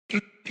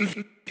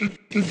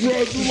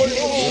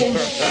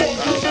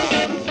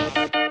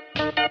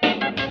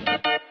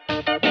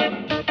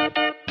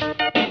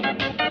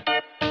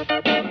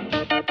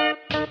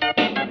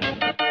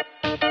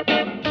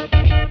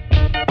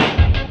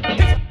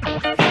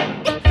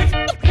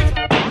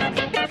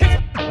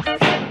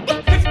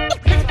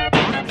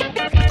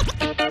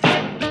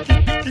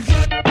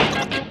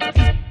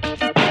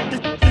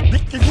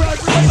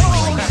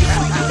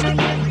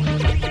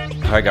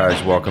Hi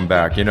guys, welcome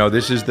back. You know,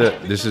 this is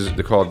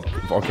the called.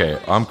 Okay,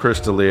 I'm Chris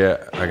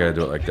D'Elia. I gotta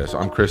do it like this.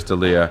 I'm Chris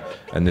D'Elia,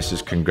 and this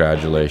is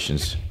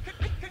Congratulations,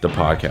 the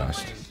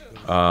podcast.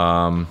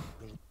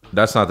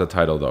 That's not the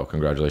title though.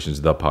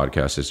 Congratulations, the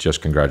podcast. It's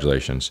just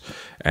Congratulations,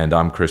 and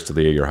I'm Chris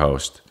D'Elia, your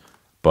host.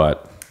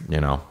 But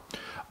you know,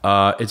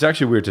 it's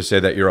actually weird to say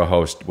that you're a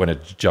host when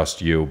it's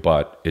just you,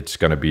 but it's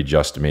gonna be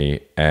just me,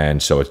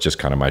 and so it's just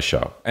kind of my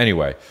show.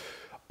 Anyway.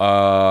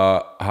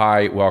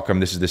 Hi, welcome.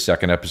 This is the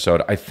second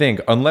episode. I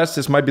think, unless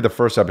this might be the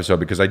first episode,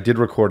 because I did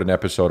record an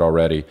episode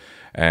already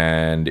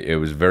and it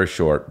was very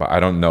short, but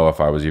I don't know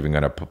if I was even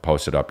going to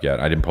post it up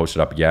yet. I didn't post it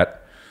up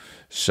yet.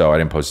 So I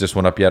didn't post this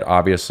one up yet,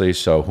 obviously.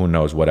 So who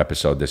knows what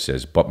episode this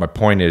is. But my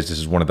point is, this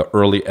is one of the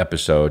early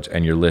episodes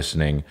and you're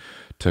listening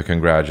to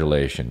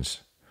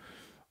Congratulations.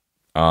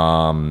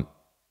 So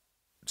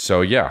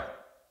yeah.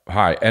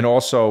 Hi. And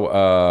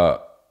also,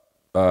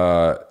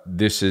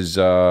 this is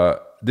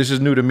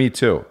new to me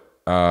too.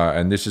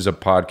 And this is a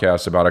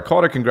podcast about, I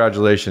call it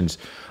Congratulations.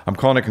 I'm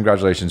calling it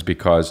Congratulations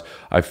because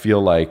I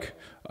feel like,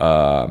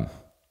 I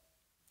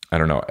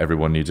don't know,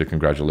 everyone needs a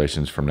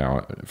congratulations every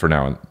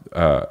now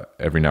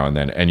and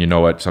then. And you know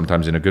what?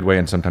 Sometimes in a good way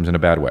and sometimes in a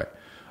bad way.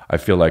 I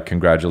feel like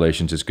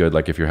congratulations is good.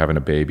 Like if you're having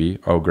a baby,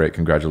 oh great,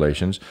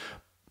 congratulations.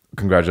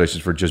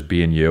 Congratulations for just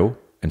being you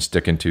and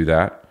sticking to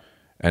that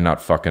and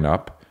not fucking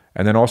up.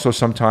 And then also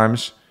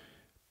sometimes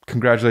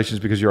congratulations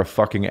because you're a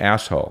fucking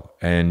asshole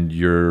and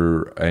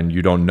you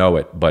don't know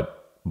it.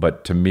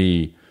 But to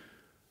me,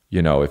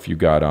 you know, if you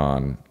got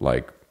on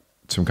like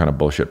some kind of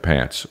bullshit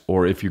pants,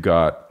 or if you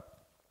got,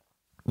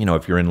 you know,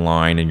 if you're in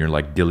line and you're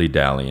like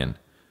dilly-dallying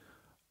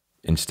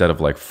instead of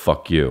like,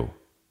 fuck you,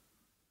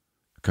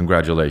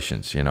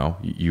 congratulations, you know,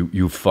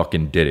 you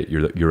fucking did it.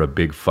 You're a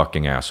big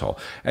fucking asshole.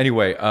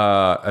 Anyway,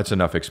 that's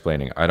enough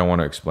explaining. I don't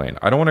want to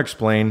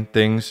explain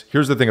things.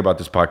 Here's the thing about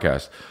this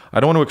podcast.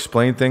 I don't want to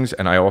explain things,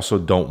 and I also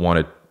don't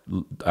want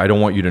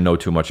you to know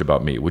too much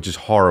about me, which is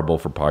horrible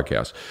for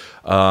podcasts.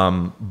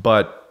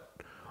 But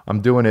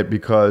I'm doing it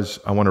because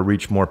I want to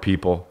reach more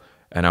people,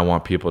 and I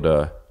want people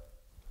to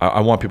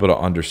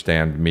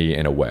understand me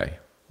in a way,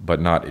 but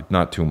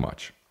not too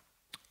much.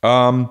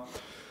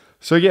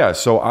 So yeah,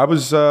 so I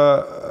was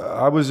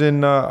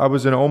in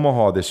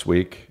Omaha this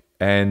week,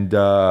 and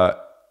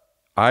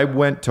I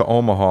went to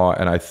Omaha,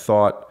 and I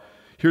thought,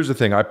 here's the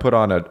thing: I put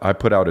out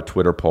a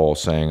Twitter poll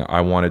saying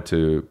I wanted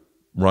to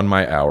run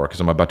my hour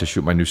because I'm about to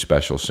shoot my new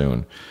special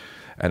soon,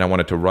 and I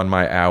wanted to run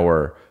my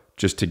hour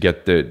just to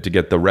get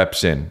the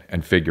reps in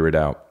and figure it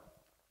out.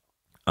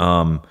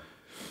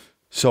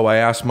 So I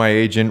asked my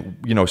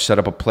agent, you know, set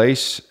up a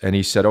place, and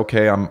he said,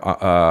 okay,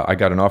 I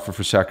got an offer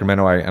for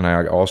Sacramento, and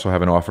I also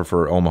have an offer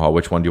for Omaha.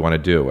 Which one do you want to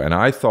do? And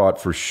I thought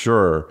for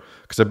sure,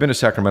 because I've been to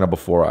Sacramento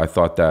before, I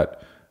thought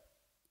that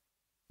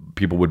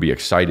people would be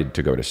excited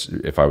to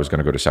if I was going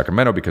to go to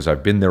Sacramento, because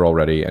I've been there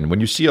already. And when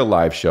you see a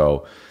live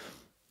show,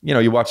 you know,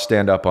 you watch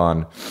stand up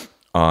on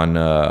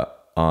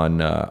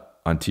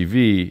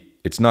TV,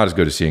 it's not as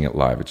good as seeing it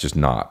live. It's just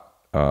not,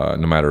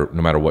 no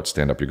matter what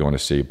stand up you're going to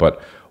see.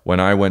 But when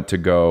I went to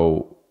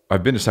go,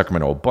 I've been to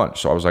Sacramento a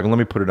bunch, so I was like, let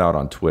me put it out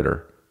on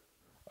Twitter.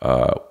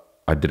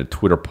 I did a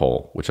Twitter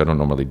poll, which I don't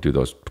normally do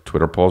those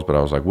Twitter polls, but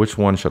I was like, which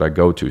one should I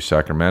go to,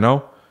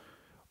 Sacramento,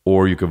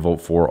 or you could vote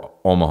for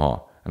Omaha?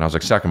 And I was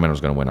like,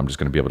 Sacramento's going to win. I'm just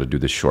going to be able to do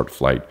this short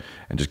flight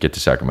and just get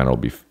to Sacramento.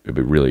 It'll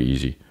be really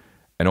easy.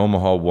 And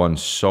Omaha won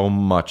so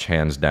much,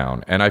 hands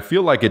down. And I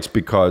feel like I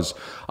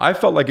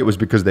felt like it was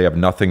because they have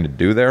nothing to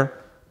do there.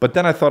 But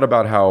then I thought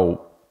about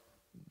how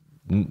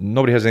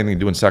nobody has anything to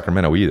do in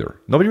Sacramento either.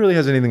 Nobody really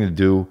has anything to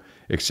do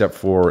except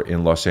for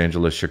in Los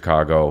Angeles,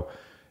 Chicago,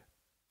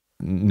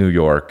 New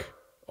York,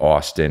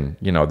 Austin.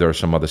 You know, there are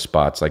some other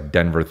spots like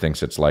Denver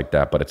thinks it's like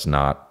that, but it's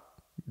not.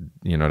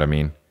 You know what I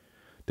mean?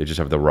 They just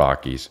have the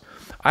Rockies.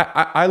 I'm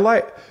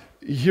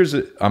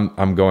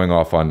going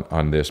off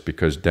on this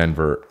because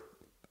Denver,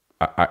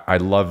 I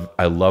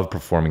love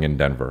performing in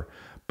Denver,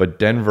 but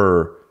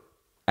Denver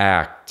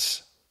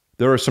acts.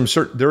 There are some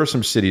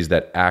cities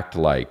that act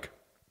like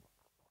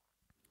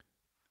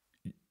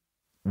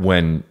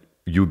when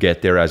you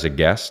get there as a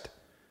guest,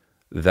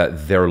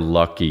 that they're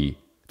lucky,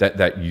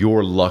 that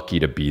you're lucky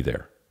to be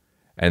there.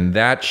 And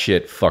that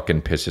shit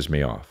fucking pisses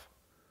me off.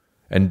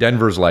 And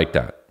Denver's like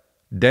that.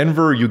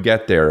 Denver, you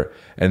get there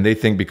and they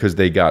think because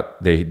they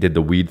did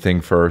the weed thing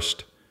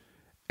first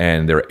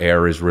and their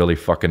air is really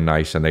fucking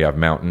nice and they have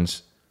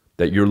mountains,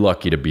 that you're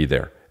lucky to be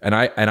there. And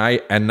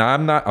I'm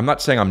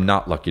not saying I'm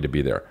not lucky to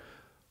be there,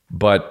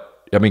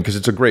 but I mean, because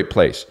it's a great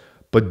place.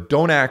 But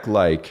don't act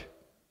like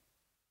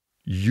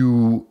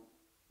you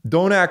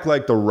Don't act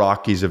like the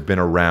Rockies have been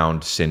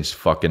around since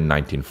fucking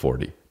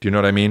 1940. Do you know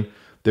what I mean?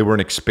 They were an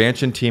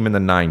expansion team in the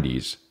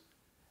 90s.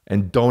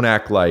 And don't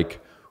act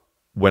like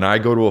when I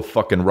go to a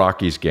fucking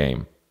Rockies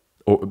game,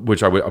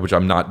 which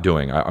I'm not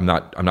doing. I'm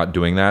not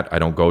doing that. I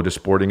don't go to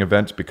sporting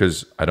events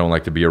because I don't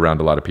like to be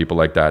around a lot of people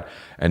like that.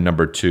 And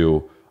number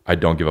two, I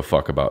don't give a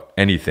fuck about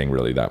anything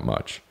really that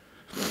much.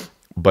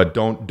 But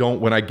don't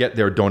when I get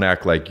there, don't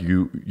act like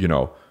you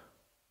know,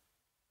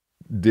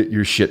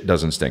 your shit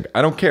doesn't stink.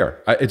 I don't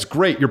care. It's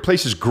great. Your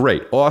place is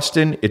great.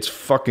 Austin, it's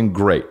fucking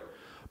great.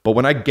 But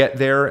when I get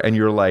there and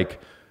you're like,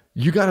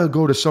 you got to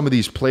go to some of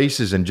these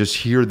places and just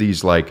hear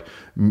these like,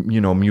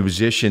 you know,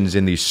 musicians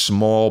in these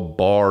small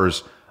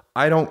bars.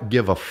 I don't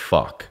give a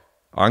fuck.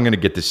 I'm going to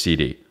get the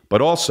CD.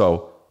 But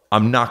also,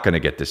 I'm not going to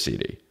get the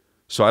CD.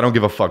 So I don't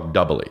give a fuck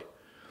doubly.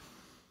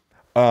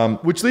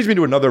 Which leads me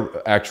to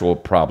another actual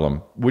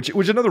problem, which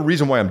another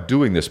reason why I'm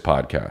doing this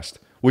podcast,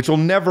 which will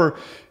never...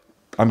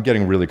 I'm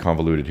getting really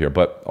convoluted here,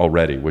 but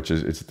already, it's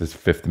this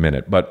 5th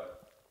minute,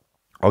 but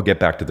I'll get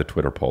back to the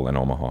Twitter poll in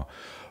Omaha.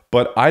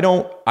 But I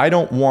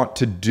don't want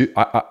to do,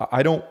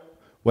 I don't,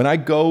 when I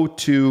go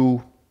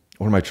to,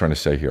 what am I trying to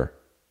say here?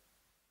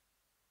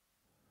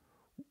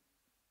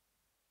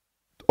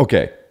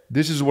 Okay,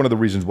 this is one of the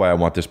reasons why I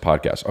want this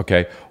podcast,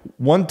 okay?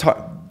 One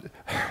time,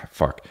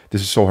 fuck,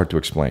 this is so hard to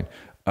explain.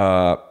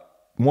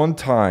 One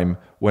time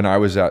when I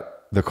was at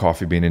the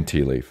Coffee Bean and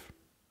Tea Leaf,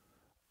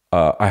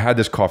 I had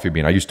this Coffee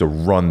Bean. I used to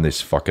run this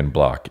fucking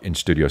block in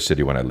Studio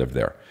City when I lived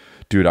there.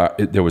 Dude,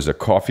 there was a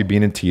Coffee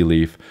Bean and Tea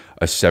Leaf,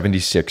 a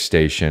 76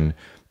 station.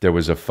 There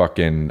was a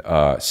fucking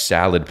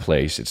salad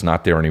place. It's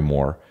not there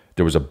anymore.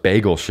 There was a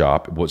bagel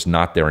shop. It was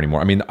not there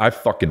anymore. I mean, I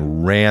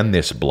fucking ran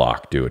this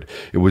block, dude.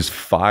 It was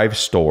 5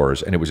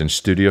 stores, and it was in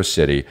Studio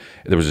City.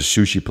 There was a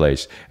sushi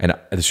place, and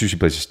the sushi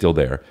place is still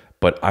there.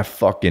 But I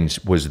fucking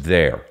was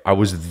there. I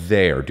was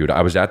there, dude.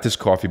 I was at this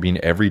Coffee Bean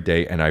every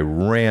day, and I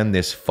ran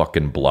this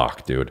fucking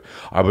block, dude.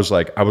 I was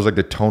like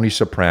the Tony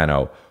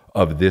Soprano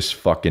of these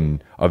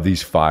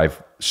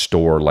 5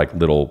 store like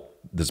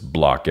this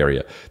block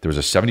area. There was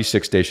a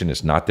 76 station.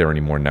 It's not there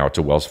anymore. Now it's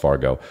a Wells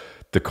Fargo.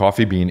 The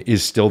Coffee Bean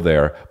is still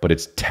there, but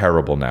it's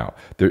terrible now.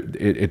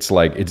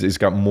 It's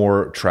got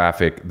more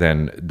traffic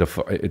than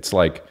it's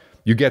like.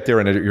 You get there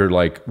and you're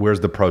like,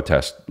 where's the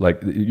protest?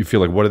 Like, you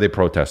feel like, what are they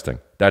protesting?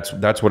 That's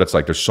what it's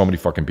like. There's so many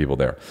fucking people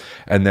there.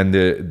 And then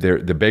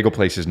the bagel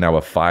place is now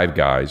a Five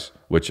Guys,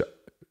 which,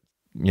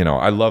 you know,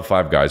 I love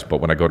Five Guys,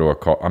 but when I go to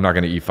I'm not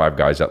going to eat Five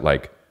Guys at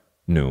like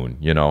noon,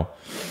 you know,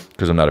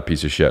 because I'm not a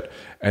piece of shit.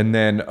 And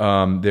then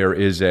there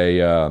was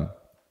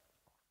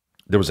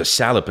a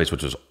salad place,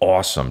 which was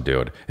awesome,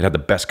 dude. It had the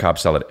best Cobb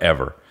salad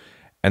ever.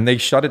 And they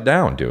shut it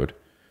down, dude.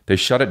 They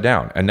shut it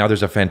down. And now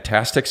there's a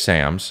fantastic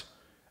Sam's.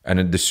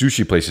 And the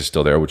sushi place is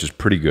still there, which is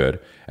pretty good.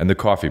 And the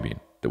Coffee Bean,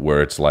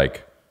 where it's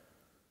like,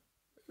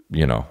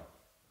 you know,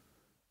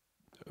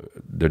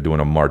 they're doing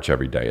a march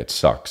every day. It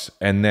sucks.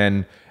 And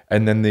then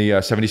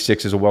the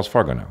 76 is a Wells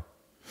Fargo now.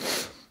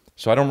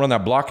 So I don't run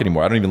that block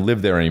anymore. I don't even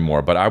live there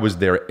anymore. But I was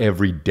there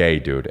every day,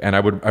 dude. And I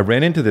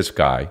ran into this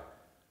guy.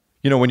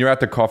 You know, when you're at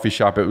the coffee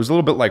shop, it was a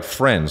little bit like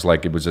Friends.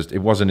 Like it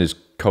wasn't as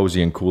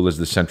cozy and cool as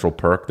the Central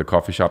Perk, the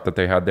coffee shop that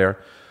they had there.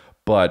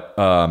 But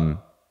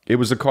it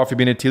was a Coffee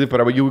Bean and Tea Leaf,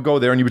 but you would go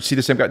there and you would see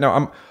the same guy.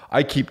 Now,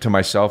 I keep to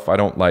myself. I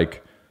don't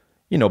like,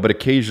 you know, but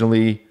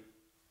occasionally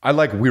I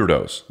like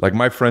weirdos. Like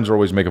my friends are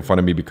always making fun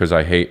of me because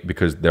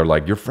they're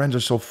like, your friends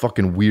are so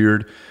fucking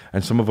weird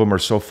and some of them are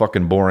so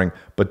fucking boring.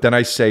 But then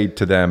I say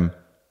to them,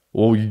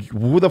 well,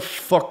 who the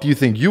fuck do you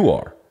think you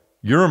are?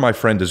 You're my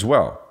friend as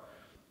well.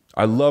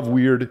 I love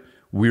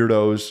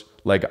weirdos.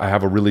 Like I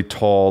have a really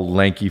tall,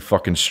 lanky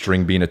fucking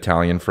string bean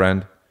Italian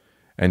friend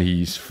and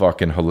he's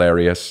fucking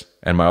hilarious.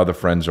 And my other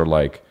friends are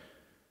like,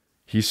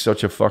 he's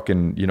such a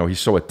fucking, you know,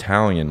 he's so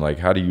Italian. Like,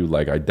 how do you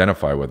like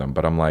identify with him?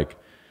 But I'm like,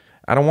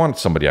 I don't want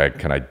somebody I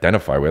can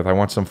identify with. I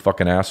want some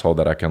fucking asshole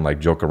that I can like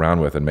joke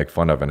around with and make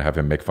fun of and have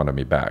him make fun of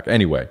me back.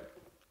 Anyway,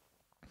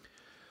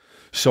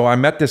 so I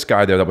met this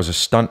guy there that was a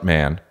stunt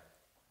man.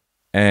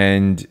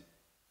 And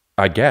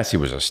I guess he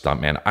was a stunt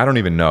man. I don't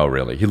even know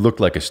really. He looked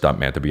like a stunt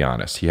man, to be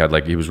honest. He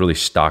was really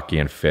stocky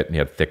and fit and he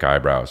had thick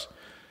eyebrows.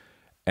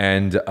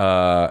 And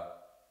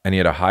he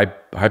had a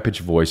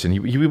high-pitched voice, and he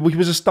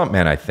was a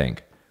stuntman, I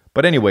think.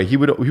 But anyway, he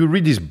would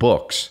read these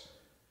books.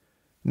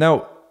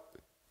 Now,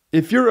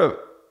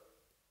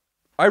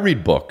 I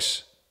read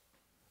books.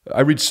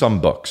 I read some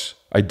books.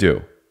 I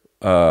do.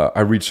 I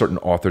read certain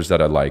authors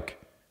that I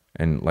like,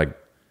 and like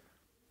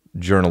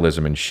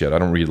journalism and shit. I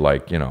don't read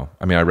like, you know,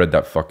 I mean, I read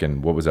that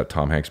fucking, what was that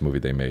Tom Hanks movie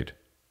they made?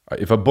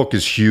 If a book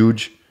is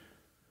huge,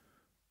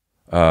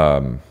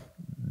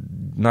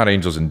 not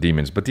Angels and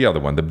Demons, but the other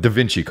one, the Da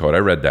Vinci Code. I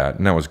read that,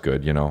 and that was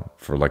good, you know,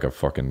 for like a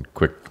fucking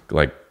quick,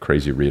 like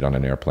crazy read on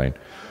an airplane.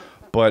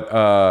 But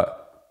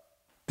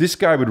this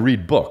guy would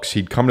read books.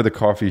 He'd come to the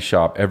coffee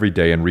shop every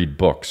day and read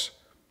books.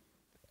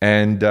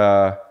 And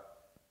there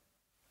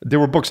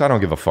were books I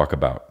don't give a fuck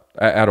about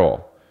at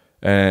all.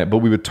 But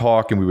we would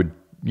talk and we would,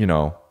 you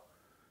know,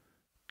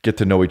 get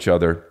to know each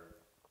other.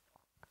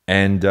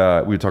 And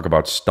we would talk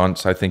about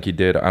stunts. I think he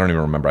did. I don't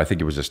even remember. I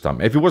think he was a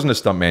stuntman. If he wasn't a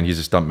stuntman, he's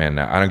a stuntman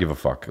now. I don't give a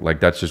fuck. Like,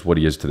 that's just what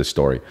he is to the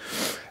story.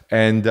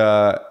 And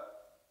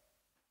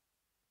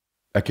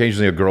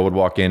occasionally a girl would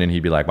walk in and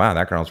he'd be like, wow,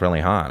 that girl's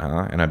really hot,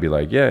 huh? And I'd be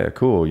like, yeah,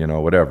 cool,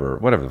 whatever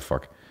the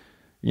fuck.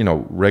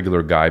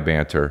 Regular guy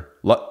banter,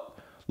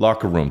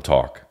 locker room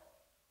talk,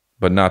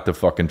 but not the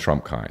fucking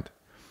Trump kind.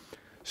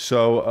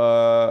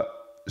 So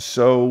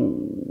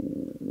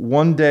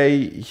one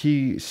day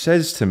he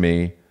says to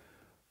me,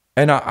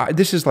 and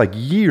this is like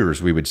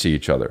years we would see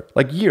each other.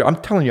 Like years. I'm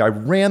telling you, I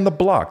ran the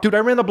block. Dude, I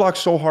ran the block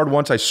so hard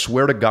once, I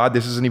swear to God,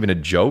 this isn't even a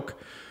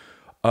joke.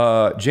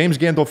 James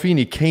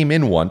Gandolfini came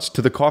in once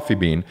to the Coffee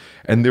Bean,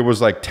 and there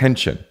was like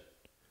tension.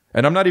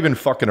 And I'm not even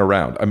fucking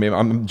around. I mean,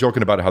 I'm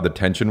joking about how the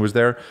tension was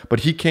there, but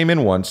he came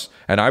in once,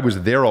 and I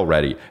was there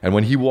already. And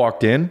when he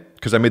walked in,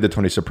 because I made the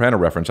Tony Soprano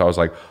reference, I was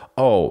like,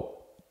 oh,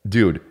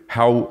 dude,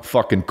 how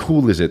fucking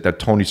cool is it that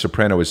Tony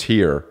Soprano is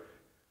here,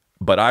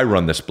 but I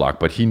run this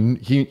block. But he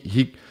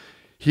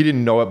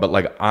didn't know it, but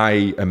like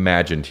I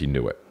imagined he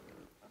knew it.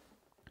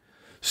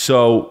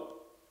 So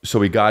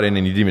he got in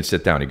and he didn't even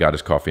sit down. He got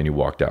his coffee and he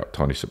walked out.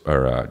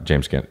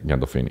 James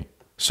Gandolfini.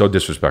 So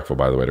disrespectful,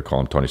 by the way, to call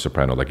him Tony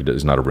Soprano. Like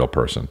he's not a real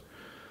person.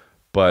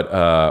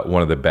 But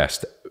one of the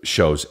best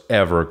shows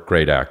ever.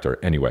 Great actor.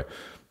 Anyway,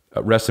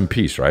 rest in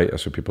peace, right?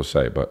 That's what people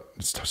say. But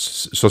it's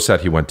so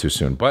sad he went too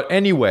soon. But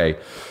anyway,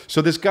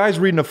 so this guy's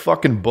reading a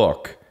fucking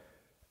book,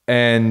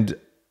 and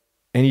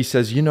he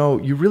says,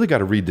 you really got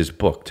to read this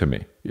book to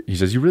me. He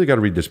says, you really got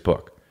to read this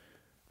book.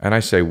 And I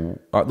say,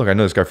 look, I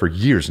know this guy for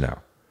years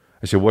now.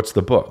 I say, what's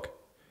the book?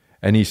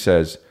 And he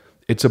says,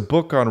 it's a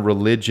book on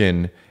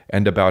religion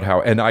and about how,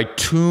 and I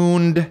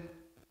tuned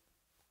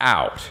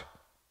out.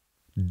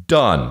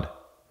 Done.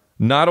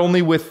 Not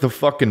only with the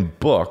fucking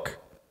book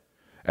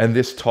and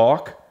this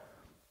talk,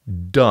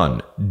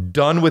 done.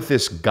 Done with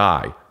this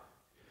guy.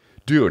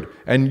 Dude,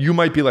 and you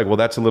might be like, well,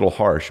 that's a little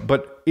harsh,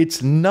 but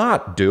it's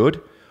not,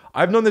 dude.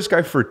 I've known this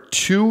guy for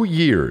 2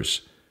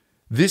 years.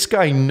 This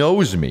guy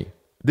knows me.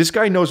 This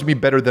guy knows me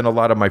better than a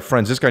lot of my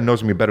friends. This guy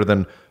knows me better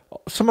than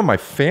some of my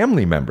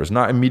family members,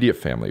 not immediate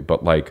family,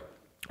 but like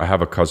I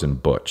have a cousin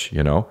Butch,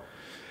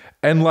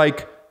 And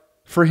like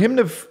for him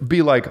to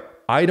be like,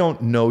 I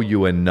don't know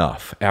you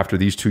enough after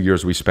these 2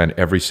 years we spent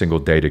every single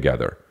day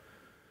together,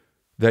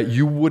 that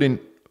you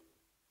wouldn't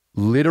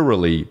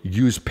literally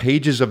use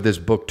pages of this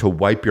book to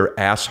wipe your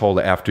asshole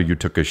after you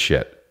took a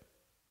shit.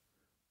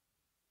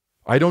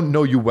 I don't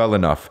know you well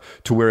enough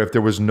to where if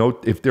there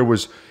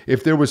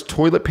was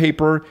toilet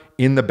paper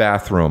in the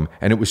bathroom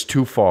and it was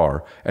too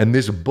far and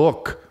this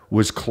book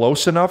was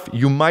close enough,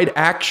 you might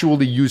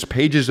actually use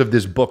pages of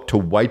this book to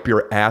wipe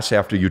your ass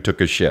after you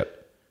took a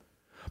shit.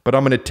 But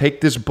I'm going to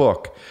take this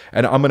book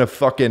and I'm going to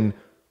fucking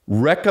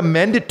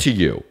recommend it to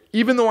you,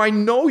 even though I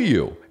know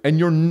you, and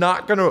you're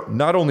not going to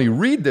not only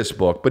read this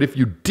book, but if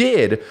you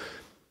did,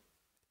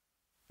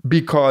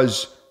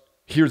 because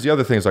here's the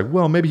other thing. It's like,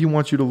 well, maybe he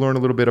wants you to learn a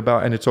little bit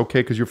about, and it's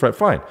okay because you're friend.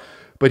 Fine.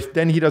 But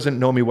then he doesn't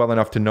know me well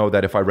enough to know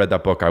that if I read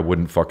that book, I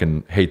wouldn't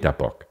fucking hate that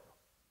book.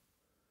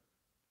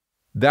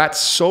 That's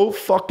so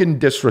fucking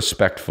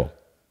disrespectful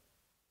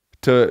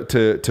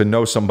to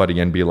know somebody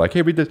and be like,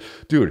 hey, read this.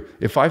 Dude,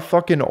 if I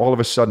all of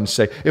a sudden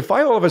say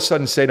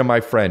to my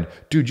friend,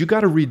 dude, you got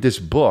to read this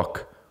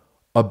book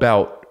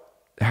about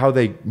how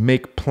they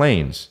make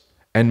planes.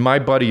 And my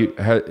buddy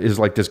is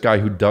like this guy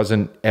who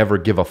doesn't ever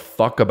give a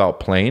fuck about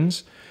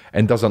planes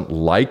and doesn't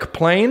like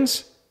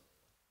planes,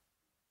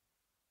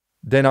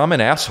 then I'm an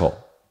asshole.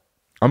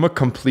 I'm a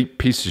complete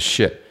piece of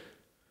shit.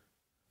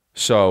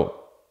 So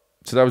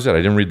that was it. I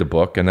didn't read the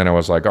book. And then I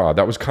was like, oh,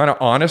 that was kind of,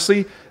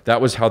 honestly,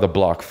 that was how the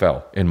block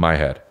fell in my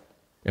head,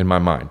 in my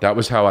mind. That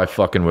was how I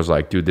fucking was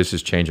like, dude, this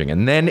is changing.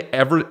 And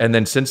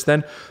then since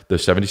then, the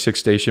 76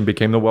 station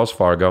became the Wells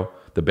Fargo,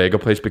 the bagel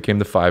place became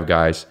the Five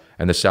Guys,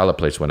 and the salad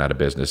place went out of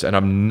business. And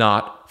I'm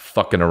not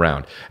fucking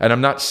around. And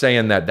I'm not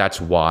saying that that's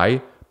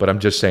why, but I'm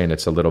just saying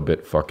it's a little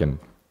bit fucking,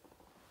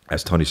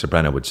 as Tony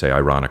Soprano would say,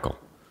 ironical.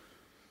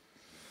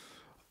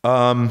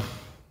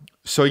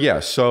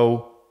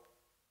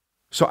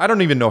 So I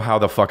don't even know how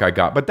the fuck I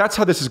got, but that's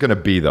how this is going to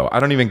be though. I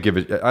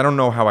don't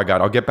know how I got.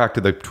 I'll get back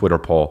to the Twitter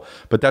poll,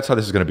 but that's how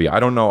this is going to be. I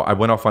don't know. I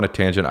went off on a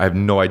tangent. I have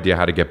no idea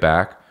how to get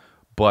back,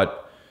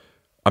 but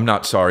I'm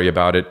not sorry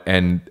about it.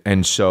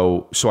 And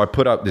so I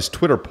put out this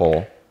Twitter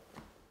poll.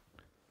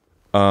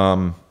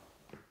 And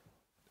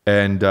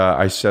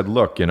I said,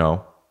 look,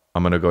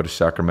 I'm going to go to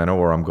Sacramento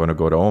or I'm going to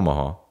go to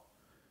Omaha.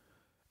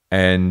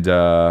 And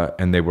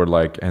they were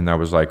like, and I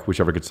was like,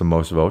 whichever gets the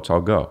most votes,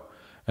 I'll go.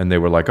 And they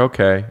were like,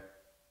 okay.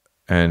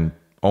 And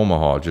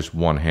Omaha just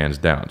won hands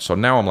down. So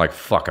now I'm like,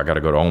 fuck, I got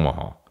to go to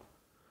Omaha.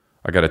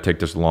 I got to take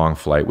this long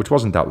flight, which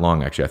wasn't that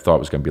long, actually. I thought it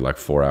was going to be like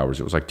 4 hours.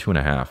 It was like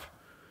 2.5. So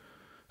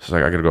it's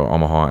like, I got to go to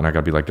Omaha, and I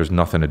got to be like, there's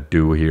nothing to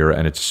do here,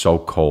 and it's so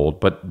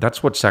cold. But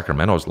that's what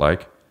Sacramento's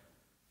like.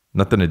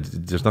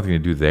 There's nothing to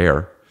do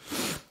there.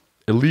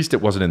 At least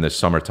it wasn't in the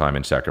summertime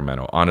in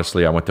Sacramento.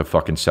 Honestly, I went to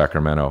fucking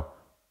Sacramento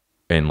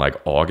in like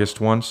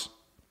August once,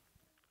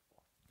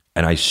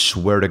 and I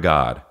swear to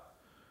God,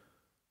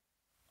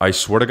 I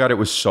swear to God, it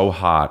was so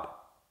hot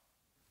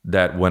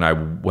that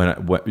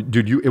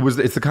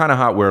it's the kind of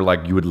hot where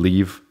like you would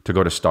leave to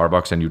go to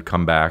Starbucks and you'd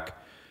come back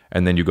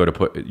and then you'd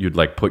put your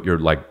like,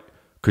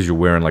 because you're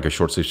wearing like a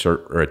short sleeve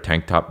shirt or a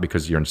tank top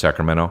because you're in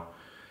Sacramento,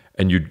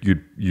 and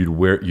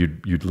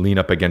you'd lean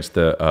up against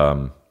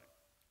the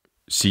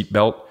seat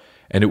belt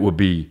and it would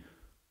be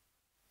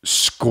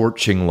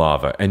scorching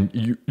lava, and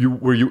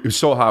it was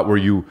so hot where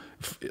you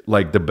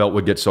like the belt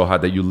would get so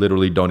hot that you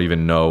literally don't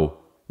even know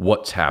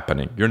what's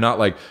happening. You're not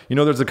like,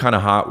 there's the kind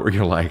of hot where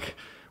you're like,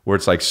 where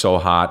it's like so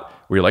hot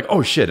where you're like,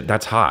 oh shit,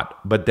 that's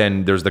hot. But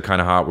then there's the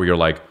kind of hot where you're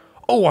like,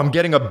 oh, I'm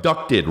getting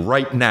abducted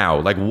right now.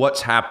 Like,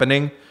 what's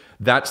happening?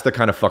 That's the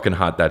kind of fucking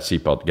hot that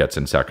seatbelt gets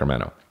in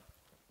Sacramento.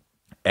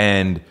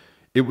 And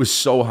it was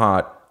so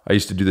hot. I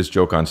used to do this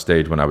joke on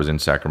stage when I was in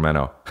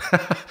Sacramento,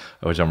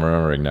 which I'm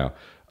remembering now,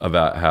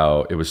 about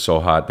how it was so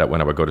hot that when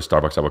I would go to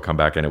Starbucks, I would come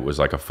back and it was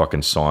like a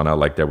fucking sauna.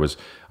 Like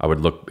I would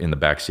look in the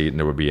back seat and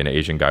there would be an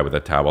Asian guy with a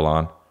towel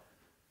on.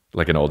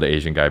 Like an old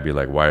Asian guy, be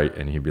like, why?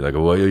 And he'd be like,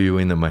 why are you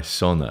in my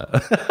sauna?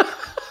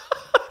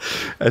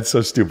 That's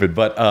so stupid.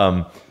 But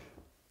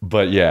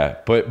yeah,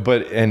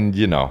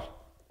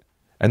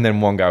 and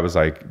then one guy was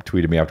like,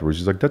 tweeted me afterwards.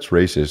 He's like, that's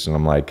racist. And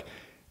I'm like,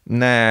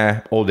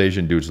 nah, old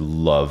Asian dudes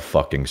love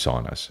fucking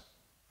saunas.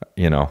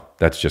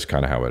 That's just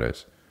kind of how it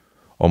is.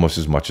 Almost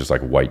as much as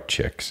like white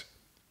chicks.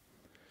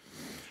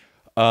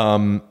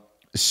 So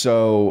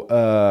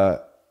I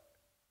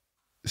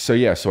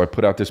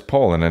put out this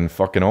poll, and then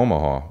fucking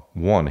Omaha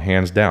won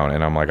hands down.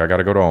 And I'm like, I got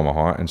to go to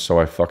Omaha. And so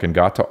I fucking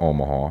got to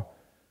Omaha,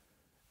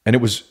 and it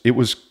was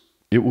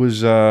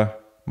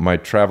my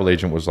travel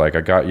agent was like,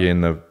 I got you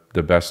in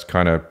the best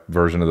kind of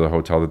version of the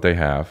hotel that they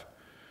have.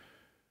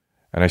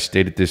 And I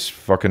stayed at this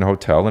fucking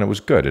hotel, and it was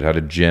good. It had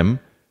a gym,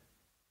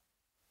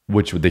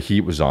 which the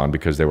heat was on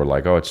because they were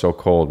like, oh, it's so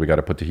cold, we got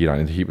to put the heat on.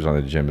 And the heat was on.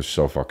 The gym is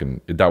so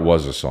fucking, that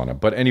was a sauna.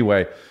 But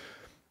anyway,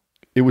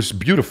 it was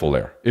beautiful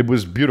there. It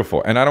was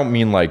beautiful. And I don't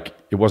mean like,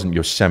 it wasn't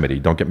Yosemite,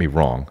 don't get me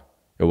wrong.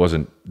 It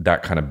wasn't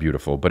that kind of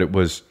beautiful, but it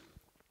was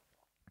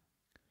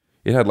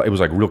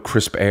like real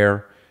crisp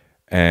air.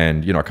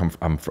 And,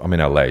 I'm in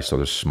LA, so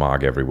there's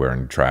smog everywhere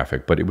and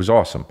traffic, but it was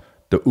awesome.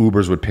 The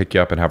Ubers would pick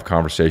you up and have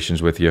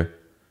conversations with you.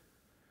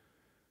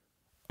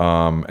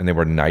 And they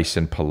were nice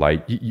and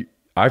polite.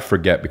 I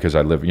forget because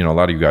I live, a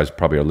lot of you guys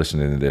probably are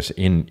listening to this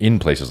in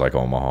places like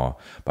Omaha,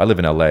 but I live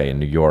in LA and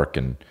New York,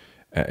 and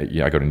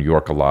I go to New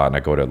York a lot, and I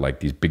go to like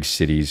these big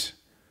cities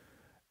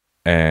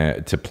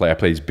and I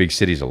play these big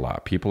cities a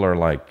lot. People are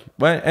like,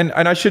 well, and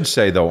I should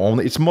say though,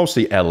 it's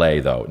mostly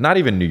LA though, not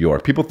even New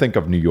York. People think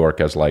of New York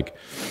as like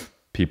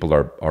people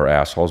are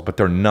assholes, but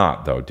they're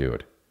not though,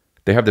 dude.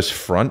 They have this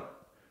front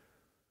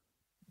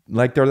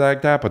like they're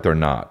like that, but they're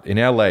not. In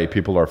LA,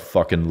 people are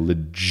fucking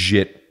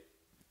legit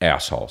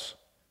assholes.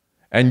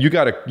 And you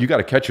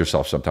gotta catch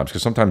yourself sometimes,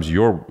 because sometimes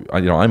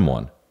I'm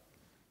one.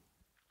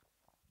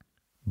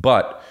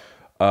 But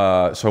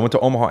so I went to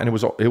Omaha, and it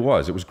was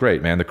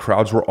great, man. The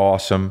crowds were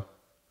awesome.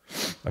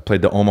 I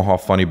played the Omaha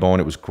Funny Bone.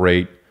 It was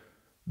great.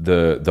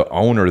 The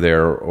owner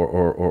there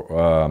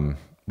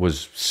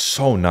was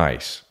so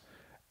nice,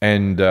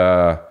 and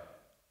the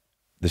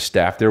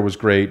staff there was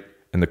great,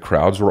 and the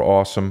crowds were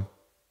awesome.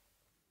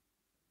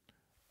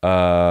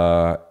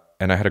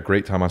 And I had a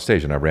great time on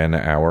stage, and I ran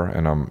the hour,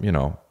 and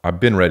I've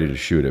been ready to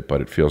shoot it,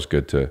 but it feels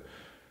good to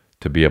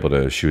be able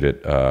to shoot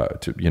it,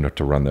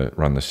 to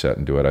run the set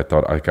and do it. I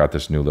thought I got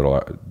this new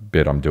little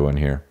bit I'm doing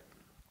here,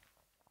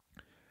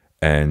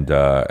 and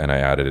I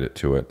added it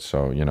to it.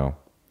 So,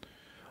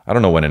 I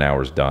don't know when an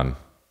hour's done,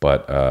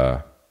 but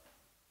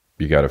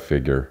you got to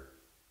figure,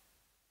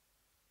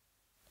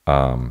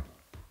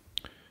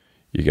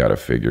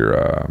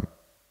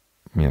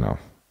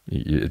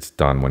 it's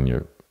done when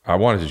you. I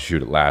wanted to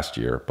shoot it last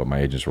year, but my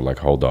agents were like,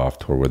 hold off,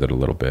 tour with it a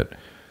little bit.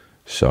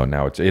 So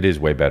now it is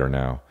way better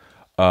now.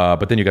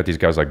 But then you got these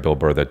guys like Bill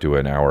Burr that do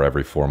an hour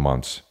every 4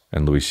 months,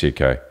 and Louis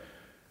C.K.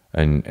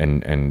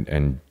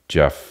 and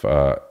Jeff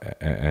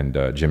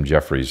and Jim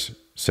Jeffries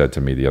said to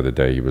me the other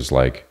day, he was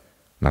like,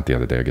 not the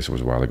other day, I guess it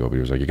was a while ago, but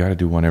he was like, you got to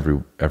do one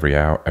every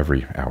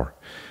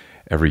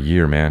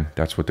year, man.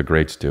 That's what the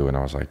greats do. And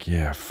I was like,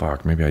 yeah,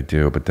 fuck, maybe I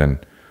do. But then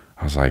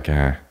I was like,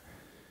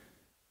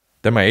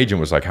 Then my agent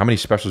was like, how many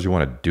specials you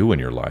want to do in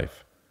your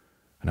life?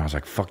 And I was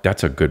like, fuck,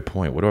 that's a good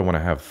point. What do I want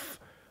to have?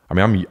 I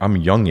mean, I'm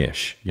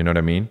youngish, you know what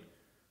I mean?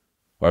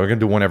 Well, we're going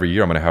to do one every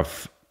year. I'm going to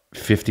have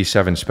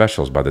 57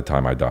 specials by the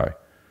time I die.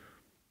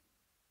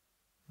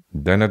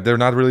 Then they're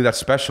not really that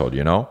special,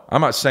 I'm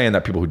not saying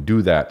that people who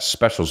do that,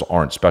 specials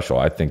aren't special.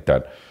 I think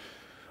that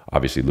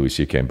obviously Louis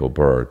C.K. and Bill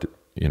Burr,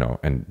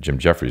 and Jim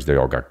Jeffries, they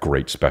all got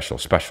great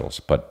specials.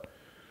 But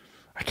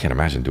I can't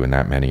imagine doing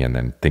that many and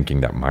then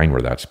thinking that mine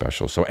were that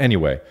special. So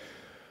anyway,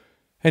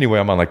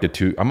 I'm on like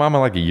I'm on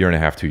like a year and a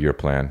half, 2 year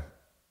plan.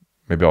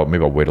 Maybe I'll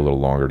wait a little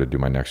longer to do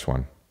my next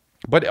one.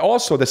 But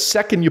also, the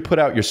second you put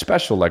out your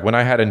special, like when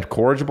I had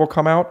Incorrigible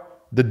come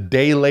out, the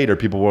day later,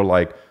 people were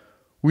like,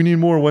 we need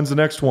more. When's the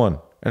next one?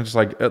 And it's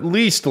like, at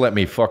least let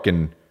me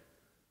fucking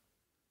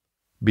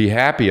be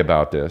happy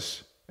about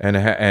this. And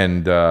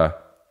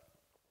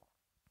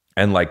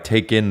and like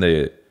take in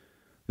the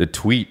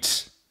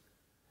tweets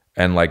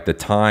and like the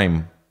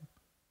time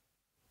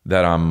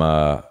that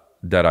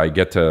that I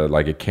get to,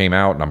 like, it came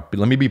out, and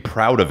let me be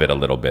proud of it a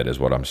little bit is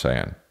what I'm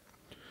saying.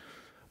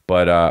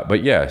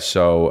 But yeah,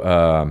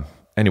 so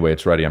anyway,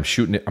 it's ready. I'm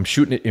shooting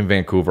it in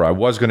Vancouver. I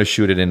was going to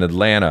shoot it in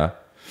Atlanta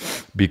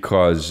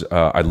because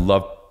I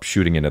love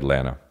shooting in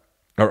Atlanta.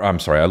 Or I'm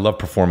sorry, I love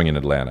performing in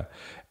Atlanta,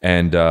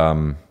 and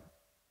I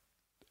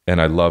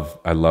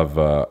love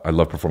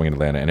performing in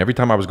Atlanta. And every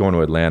time I was going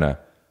to Atlanta,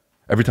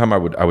 every time I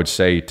would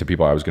say to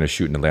people I was going to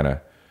shoot in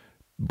Atlanta,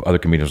 other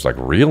comedians were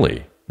like, "Really?"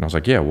 And I was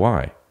like, "Yeah,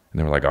 why?" And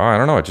they were like, "Oh, I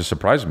don't know. It just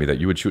surprised me that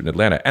you would shoot in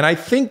Atlanta." And I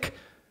think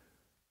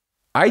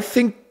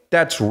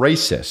that's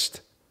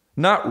racist.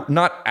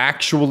 Not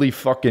actually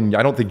fucking,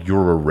 I don't think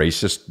you're a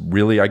racist,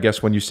 really, I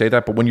guess, when you say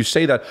that. But when you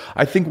say that,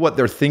 I think what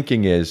they're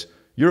thinking is,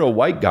 you're a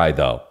white guy,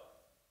 though.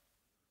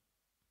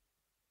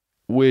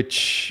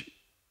 Which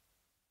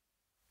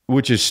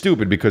is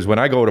stupid, because when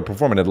I go to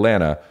perform in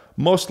Atlanta,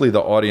 mostly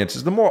the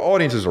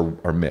audiences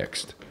are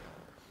mixed.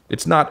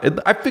 It's not,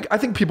 I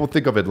think people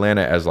think of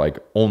Atlanta as like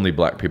only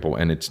black people,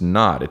 and it's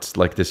not. It's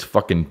like this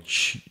fucking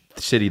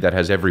city that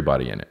has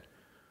everybody in it.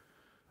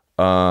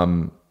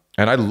 And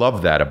I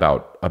love that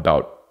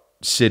about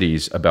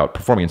cities, about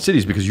performing in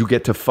cities, because you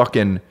get to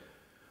fucking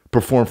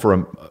perform for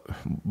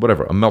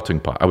a melting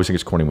pot. I always think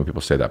it's corny when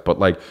people say that, but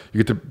like,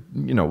 you get to,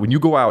 when you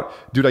go out,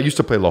 dude, I used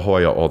to play La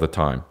Jolla all the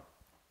time,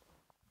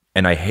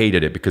 and I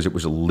hated it because it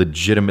was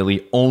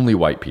legitimately only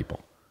white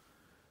people,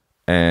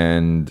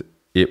 and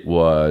it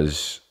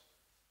was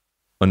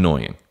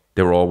annoying.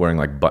 They were all wearing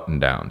like button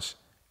downs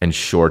and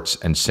shorts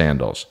and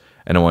sandals,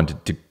 and I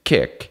wanted to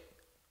kick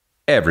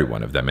every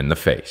one of them in the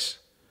face.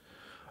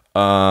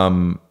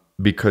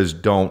 Because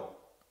don't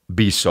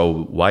be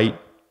so white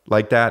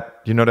like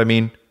that. You know what I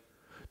mean?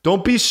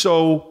 Don't be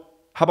so,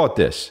 how about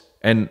this?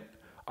 And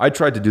I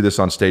tried to do this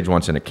on stage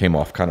once and it came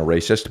off kind of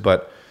racist,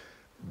 but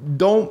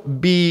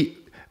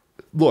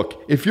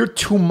look, if you're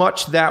too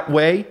much that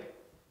way,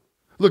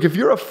 look, if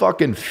you're a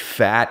fucking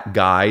fat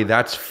guy,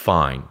 that's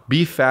fine.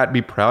 Be fat,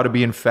 be proud of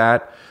being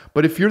fat.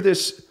 But if you're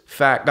this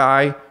fat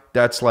guy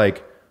that's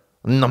like,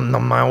 num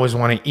num, I always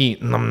want to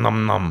eat, num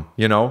num num,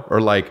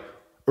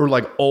 or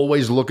like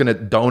always looking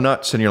at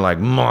donuts and you're like,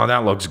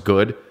 that looks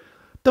good.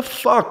 The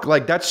fuck?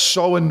 Like, that's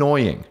so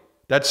annoying.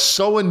 That's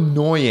so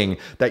annoying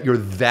that you're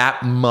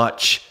that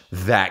much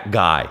that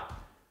guy.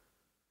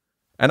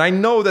 And I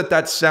know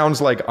that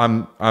sounds like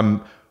I'm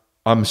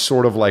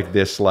sort of like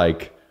this,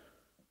 like,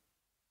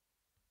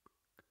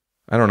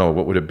 I don't know,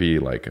 what would it be,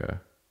 like a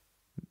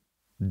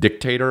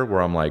dictator,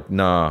 where I'm like,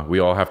 nah, we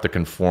all have to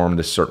conform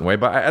this certain way.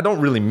 But I don't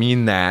really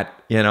mean that,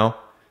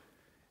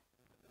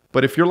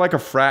 But if you're like a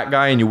frat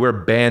guy and you wear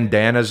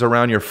bandanas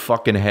around your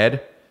fucking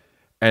head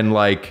and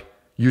like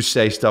you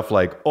say stuff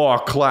like, "Oh,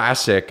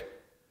 classic,"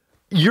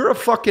 you're a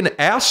fucking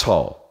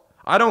asshole.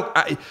 Here's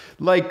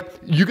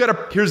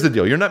the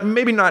deal. You're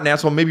maybe not an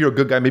asshole. Maybe you're a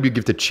good guy. Maybe you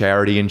give to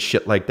charity and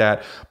shit like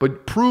that.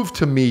 But prove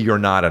to me you're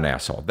not an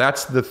asshole.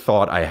 That's the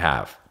thought I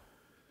have.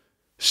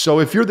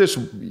 So if you're this,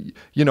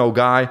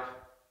 guy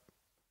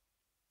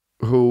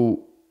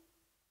who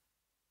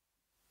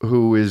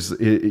is,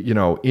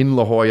 in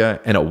La Jolla,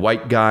 and a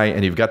white guy,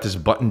 and you've got this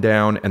button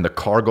down and the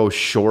cargo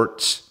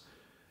shorts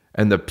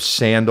and the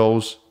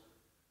sandals,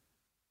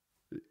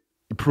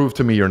 prove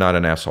to me you're not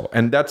an asshole.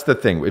 And that's the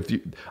thing.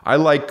 I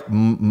like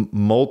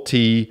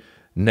multinational,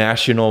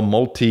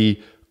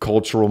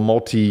 multicultural,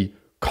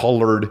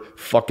 multicolored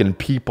fucking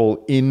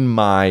people in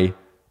my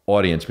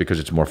audience, because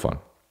it's more fun.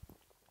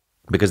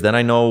 Because then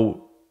I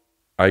know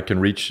I can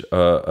reach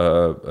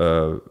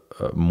more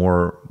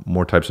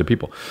types of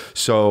people.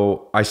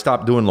 So I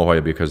stopped doing La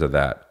Jolla because of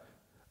that.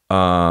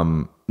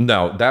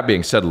 Now, that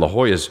being said, La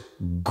Jolla is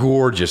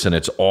gorgeous and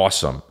it's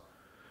awesome.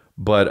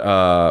 But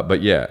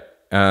yeah,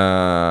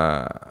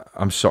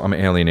 I'm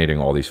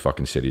alienating all these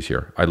fucking cities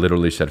here. I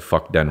literally said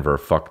fuck Denver,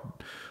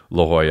 fuck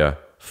La Jolla,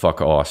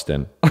 fuck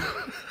Austin.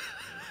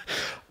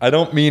 I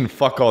don't mean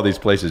fuck all these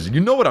places. You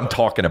know what I'm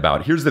talking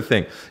about. Here's the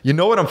thing. You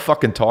know what I'm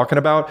fucking talking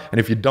about? And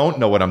if you don't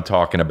know what I'm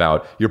talking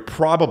about, you're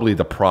probably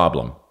the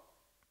problem.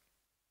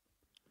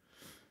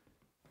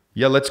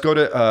 Yeah, let's go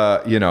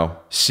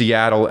to,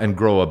 Seattle and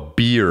grow a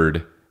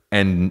beard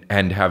and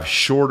have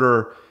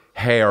shorter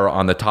hair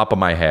on the top of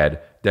my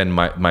head than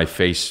my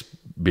face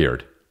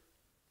beard.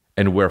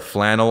 And wear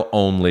flannel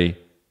only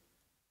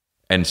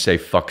and say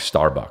fuck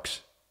Starbucks.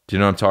 Do you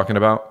know what I'm talking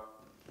about?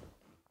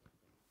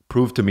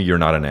 Prove to me you're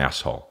not an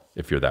asshole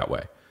if you're that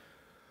way.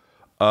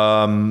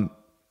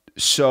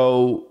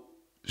 So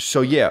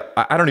yeah,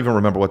 I don't even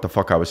remember what the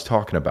fuck I was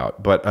talking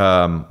about. But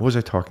what was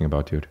I talking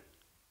about, dude?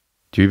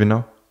 Do you even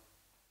know?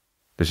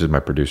 This is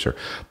my producer.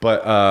 But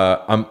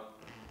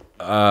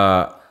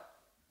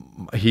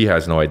he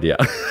has no idea.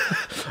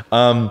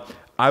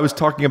 I was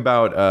talking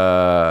about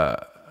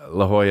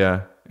La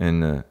Jolla,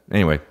 and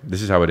anyway,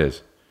 this is how it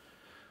is.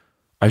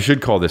 I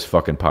should call this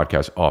fucking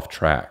podcast Off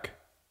Track.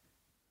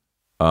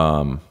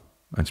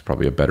 That's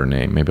probably a better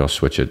name. Maybe I'll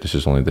switch it. This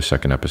is only the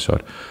second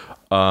episode.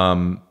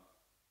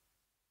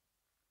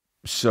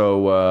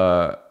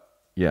 So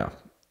Yeah.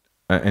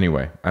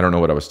 Anyway, I don't know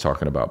what I was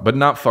talking about, but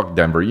not fuck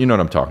Denver. You know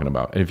what I'm talking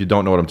about. And if you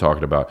don't know what I'm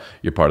talking about,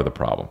 you're part of the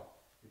problem.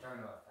 You're talking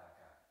about a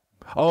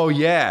fat guy. Oh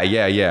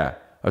yeah.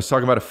 I was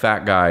talking about a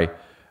fat guy,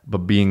 but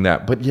being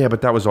that. But yeah,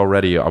 but that was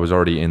already. I was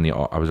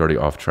already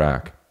off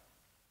track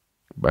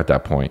at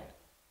that point.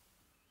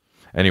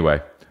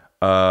 Anyway,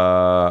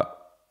 I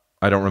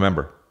don't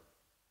remember.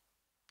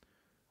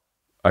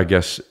 I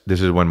guess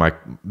this is when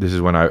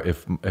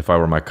if I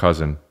were my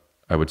cousin,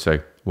 I would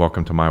say,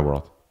 "Welcome to my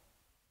world."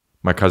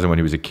 My cousin, when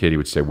he was a kid, he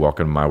would say,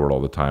 "Welcome to my world"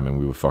 all the time, and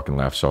we would fucking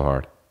laugh so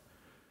hard.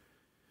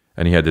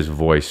 And he had this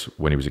voice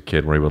when he was a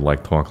kid where he would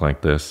like talk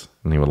like this,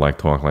 and he would like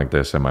talk like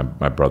this, and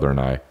my brother and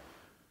I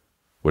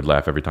would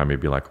laugh every time he'd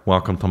be like,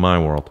 "Welcome to my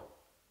world."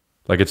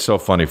 Like, it's so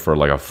funny for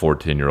like a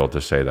 14-year-old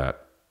to say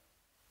that.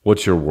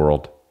 What's your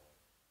world?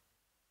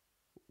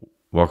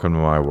 Welcome to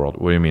my world.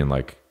 What do you mean?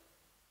 Like,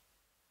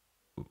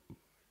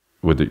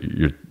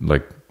 you're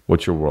like,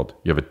 what's your world?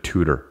 You have a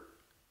tutor,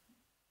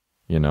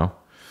 you know?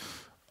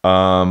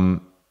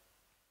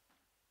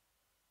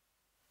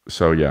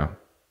 So yeah,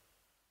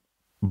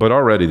 but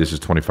already this is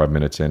 25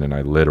 minutes in and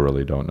I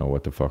literally don't know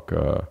what the fuck,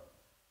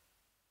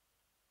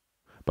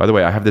 by the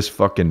way, I have this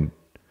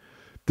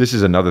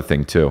is another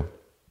thing too.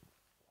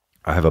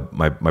 I have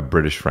my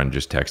British friend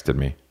just texted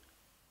me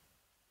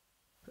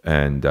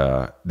and,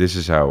 this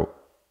is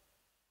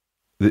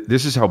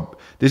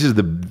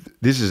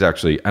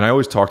actually, and I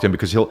always talk to him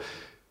because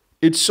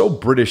it's so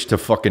British to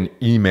fucking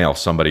email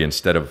somebody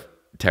instead of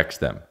text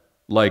them.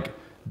 Like,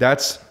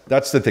 that's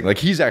the thing. Like,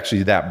 he's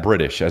actually that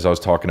British, as I was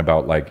talking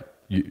about, like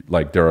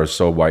there are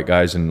so white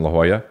guys in La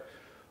Jolla.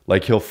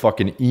 Like, he'll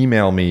fucking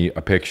email me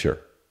a picture.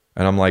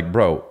 And I'm like,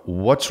 bro,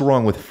 what's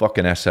wrong with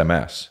fucking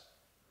SMS?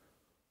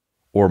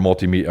 Or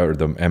multimedia, or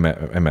the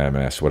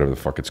MMS, whatever the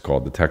fuck it's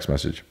called, the text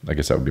message. I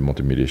guess that would be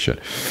multimedia shit.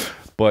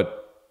 But,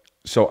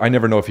 so I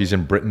never know if he's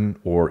in Britain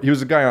or... He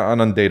was a guy on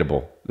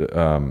Undateable,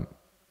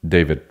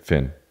 David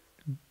Fynn.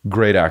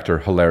 Great actor,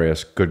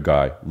 hilarious, good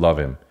guy, love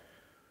him.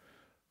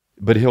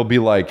 But he'll be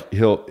like,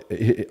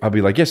 I'll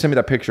be like, yeah, send me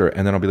that picture.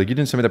 And then I'll be like, you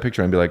didn't send me that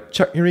picture. And I'll be like,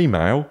 check your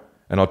email.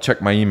 And I'll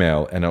check my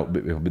email and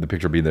the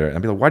picture will be there. And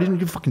I'll be like, why didn't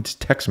you fucking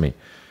text me?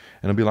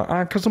 And I'll be like,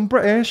 because I'm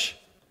British.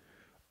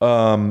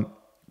 But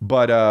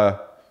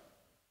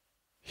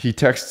he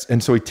texts,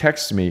 and so he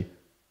texts me,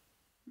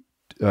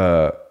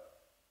 too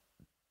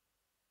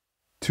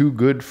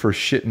good for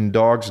shitting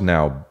dogs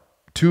now.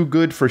 Too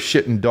good for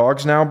shitting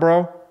dogs now,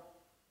 bro?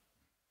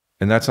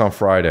 And that's on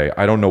Friday.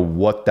 I don't know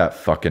what that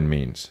fucking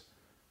means.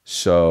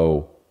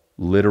 So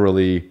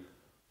literally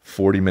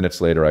 40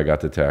 minutes later, I got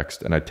the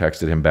text and I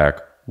texted him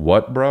back,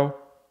 what, bro?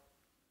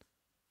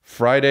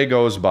 Friday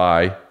goes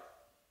by.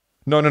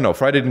 No.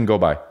 Friday didn't go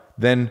by.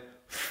 Then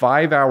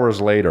 5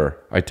 hours later,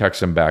 I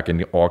text him back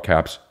in all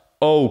caps,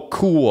 oh,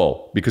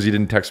 cool, because he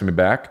didn't text me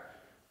back.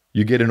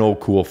 You get an oh,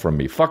 cool from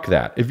me. Fuck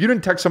that. If you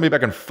didn't text somebody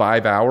back in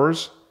 5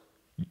 hours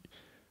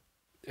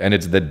and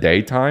it's the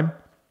daytime,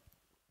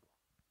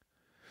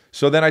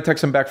 so then I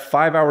text him back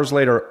 5 hours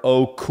later,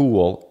 oh,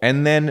 cool.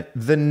 And then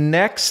the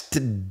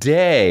next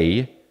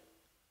day,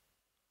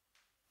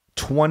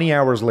 20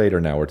 hours later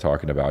now we're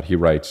talking about, he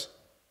writes,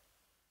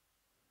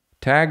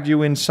 tagged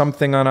you in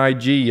something on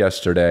IG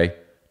yesterday.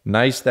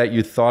 Nice that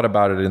you thought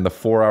about it in the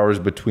 4 hours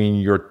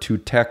between your two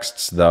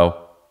texts, though.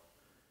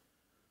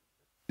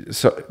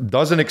 So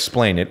doesn't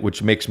explain it,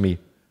 which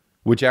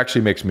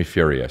actually makes me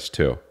furious,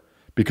 too.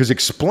 Because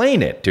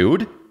explain it,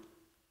 dude.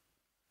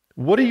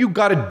 What do you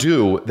got to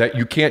do that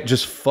you can't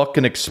just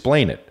fucking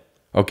explain it?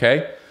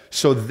 Okay?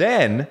 So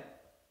then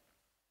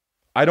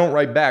I don't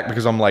write back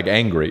because I'm like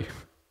angry.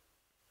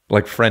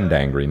 Like friend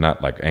angry,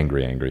 not like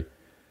angry.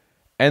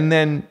 And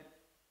then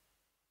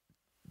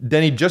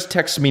he just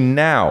texts me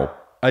now,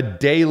 a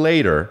day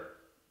later.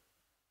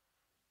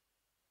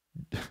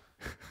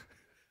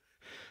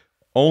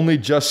 Only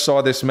just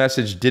saw this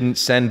message, didn't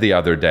send the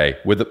other day,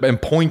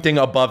 and pointing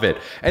above it.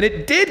 And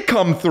it did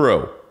come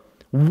through.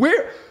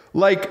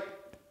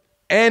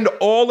 And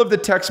all of the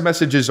text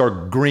messages are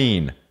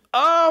green.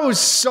 Oh,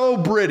 so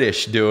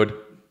British, dude.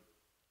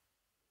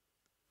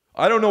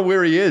 I don't know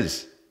where he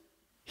is.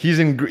 He's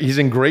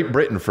in Great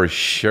Britain for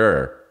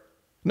sure.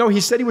 No,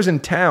 he said he was in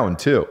town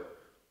too.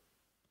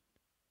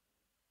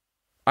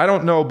 I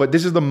don't know, but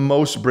this is the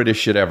most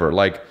British shit ever.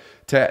 Like,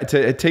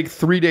 to take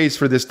 3 days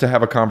for this to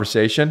have a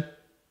conversation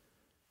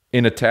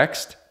in a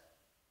text.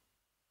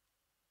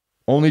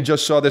 Only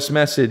just saw this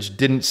message,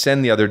 didn't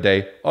send the other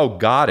day. Oh,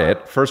 got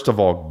it. First of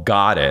all,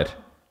 got it.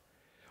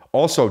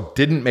 Also,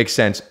 didn't make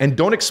sense. And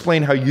don't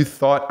explain how you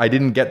thought I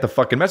didn't get the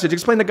fucking message.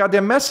 Explain the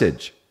goddamn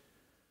message.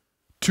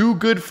 Too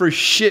good for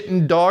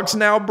shitting dogs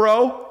now,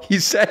 bro? He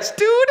says,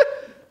 dude.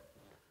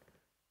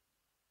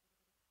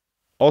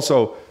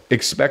 Also,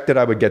 expected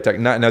I would get that.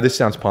 Now, this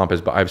sounds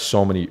pompous, but I have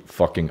so many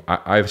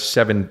I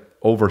have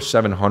over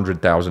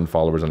 700,000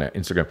 followers on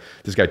Instagram.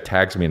 This guy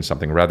tags me in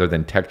something rather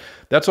than text.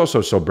 That's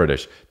also so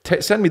British.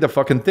 Send me the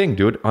fucking thing,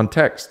 dude, on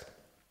text.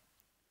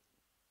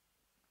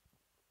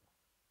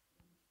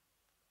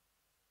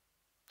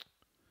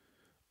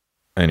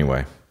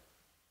 Anyway.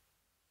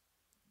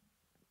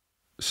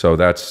 So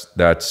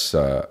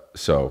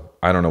so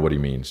I don't know what he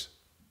means.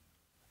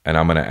 And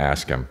I'm going to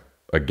ask him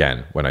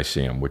again when I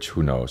see him, which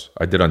who knows.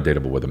 I did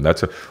Undateable with him.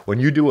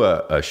 When you do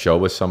a show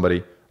with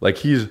somebody, like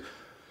he's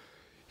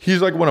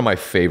like one of my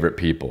favorite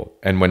people.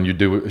 And when you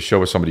do a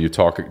show with somebody, you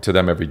talk to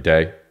them every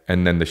day,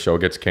 and then the show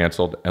gets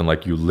canceled, and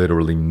like you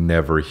literally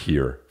never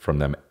hear from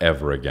them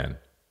ever again.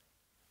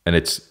 And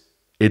it's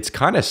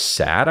kind of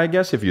sad, I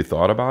guess, if you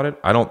thought about it.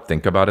 I don't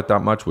think about it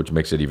that much, which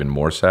makes it even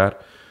more sad.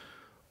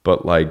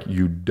 But like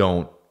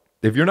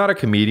if you're not a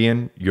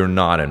comedian, you're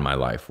not in my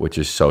life, which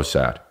is so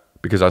sad.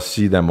 Because I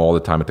see them all the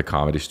time at the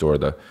Comedy Store,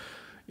 the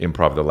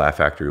Improv, the Laugh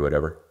Factory,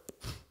 whatever.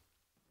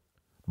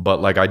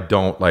 But like I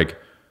don't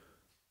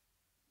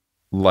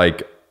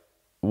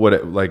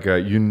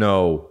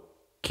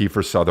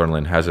Kiefer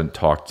Sutherland hasn't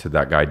talked to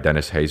that guy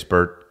Dennis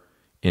Haysbert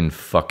in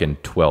fucking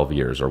 12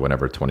 years or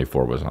whenever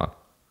 24 was on.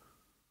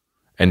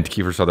 And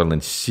Kiefer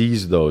Sutherland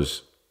sees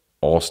those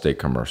Allstate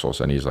commercials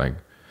and he's like,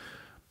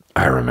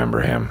 I remember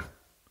him.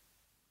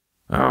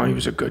 Oh, he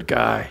was a good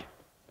guy.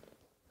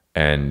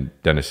 And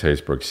Dennis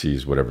Haysbert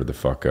sees whatever the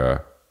fuck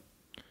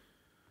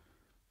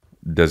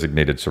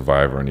Designated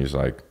Survivor, and he's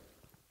like,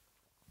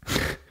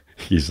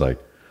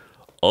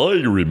 I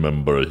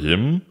remember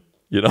him.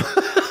 You know,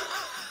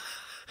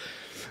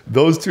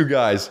 those two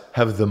guys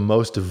have the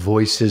most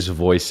voices,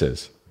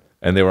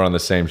 and they were on the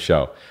same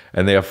show,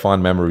 and they have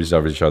fond memories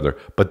of each other,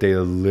 but they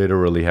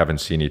literally haven't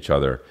seen each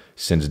other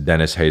since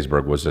Dennis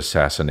Haysbert was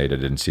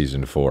assassinated in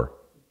season 4,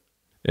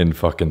 in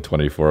fucking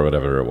 24,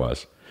 whatever it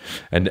was.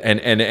 And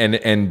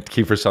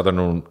Kiefer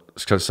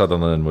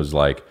Sutherland was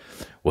like,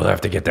 we'll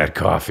have to get that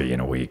coffee in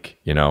a week,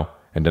 you know?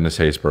 And Dennis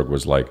Haysbert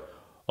was like,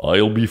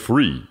 I'll be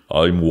free.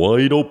 I'm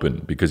wide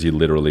open, because he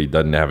literally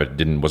wasn't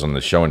on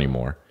the show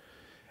anymore.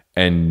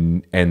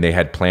 And they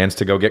had plans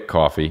to go get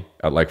coffee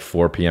at like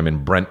 4 p.m.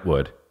 in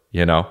Brentwood,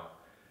 you know?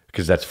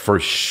 Because that's for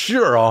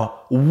sure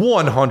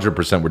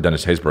 100% where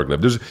Dennis Haysbert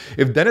lived.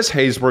 If Dennis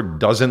Haysbert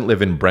doesn't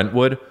live in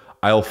Brentwood,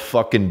 I'll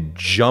fucking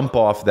jump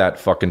off that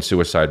fucking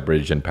suicide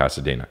bridge in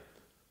Pasadena.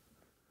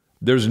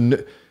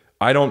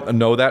 I don't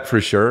know that for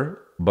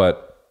sure,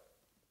 but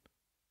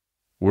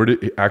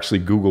actually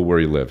Google where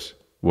he lives,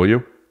 will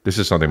you? This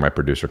is something my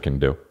producer can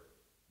do.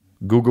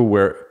 Google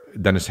where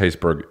Dennis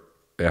Haysbert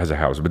has a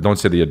house, but don't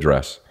say the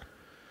address.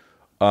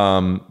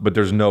 But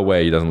there's no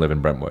way he doesn't live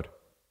in Brentwood.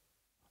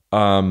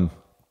 And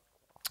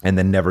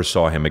then never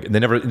saw him again.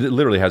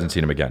 Literally hasn't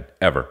seen him again,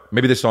 ever.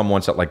 Maybe they saw him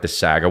once at like the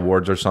SAG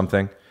Awards or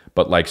something,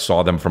 but like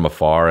saw them from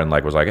afar and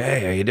like was like,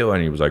 hey, how you doing?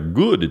 And he was like,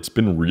 good, it's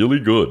been really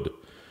good.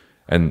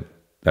 And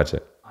that's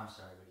it. I'm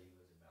sorry, but he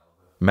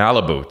lives in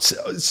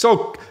Malibu.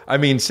 So, I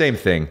mean, same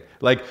thing.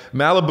 Like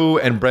Malibu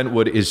and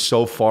Brentwood is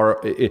so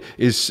far,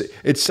 it's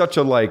such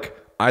a like,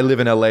 I live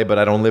in LA, but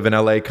I don't live in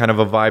LA kind of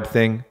a vibe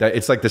thing. That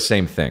it's like the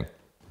same thing.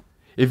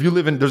 If you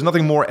live in, there's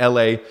nothing more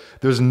LA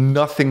than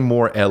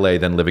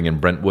living in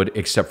Brentwood,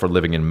 except for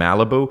living in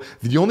Malibu.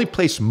 The only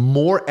place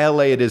more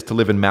LA it is to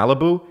live in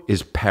Malibu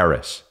is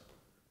Paris.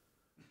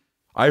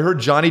 I heard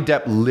Johnny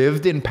Depp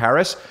lived in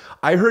Paris.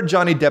 I heard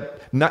Johnny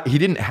Depp, he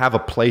didn't have a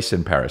place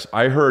in Paris.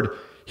 I heard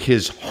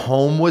his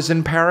home was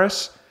in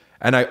Paris,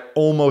 and I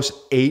almost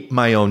ate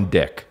my own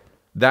dick.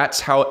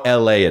 That's how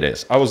LA it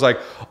is. I was like,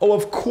 oh,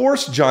 of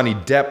course Johnny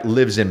Depp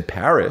lives in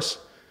Paris,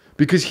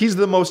 because he's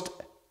the most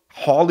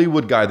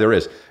Hollywood guy there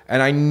is.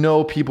 And I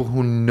know people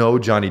who know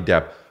Johnny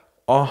Depp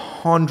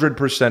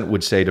 100%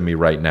 would say to me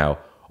right now,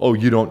 oh,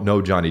 you don't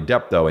know Johnny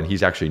Depp though, and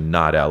he's actually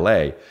not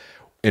LA.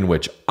 In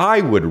which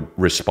I would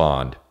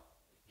respond,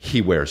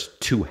 he wears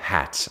 2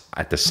 hats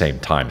at the same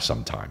time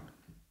sometime.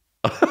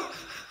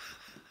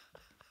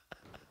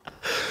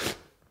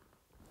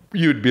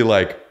 You'd be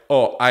like,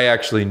 oh, I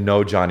actually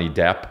know Johnny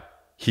Depp.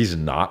 He's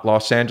not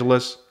Los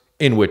Angeles.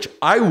 In which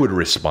I would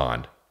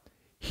respond,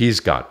 he's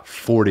got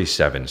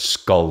 47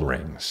 skull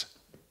rings.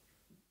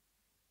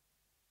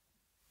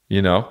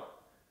 You know?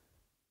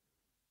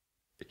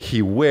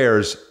 He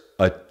wears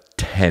a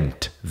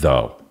tent,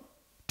 though.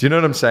 Do you know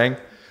what I'm saying?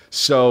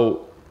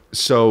 So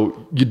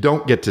you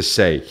don't get to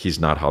say he's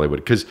not Hollywood,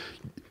 because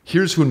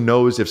here's who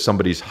knows if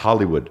somebody's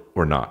Hollywood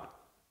or not.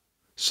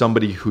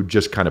 Somebody who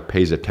just kind of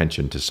pays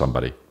attention to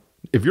somebody.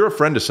 If you're a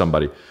friend of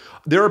somebody,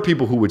 there are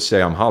people who would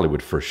say I'm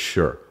Hollywood for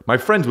sure. My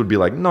friends would be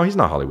like, no, he's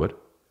not Hollywood.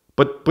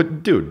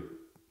 But dude,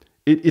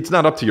 it's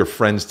not up to your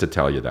friends to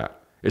tell you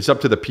that. It's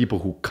up to the people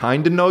who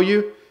kind of know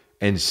you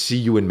and see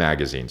you in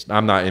magazines.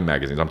 I'm not in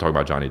magazines. I'm talking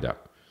about Johnny Depp.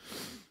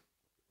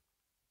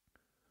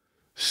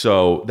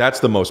 So that's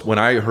the most, when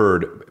I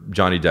heard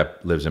Johnny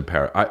Depp lives in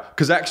Paris,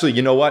 because actually,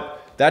 you know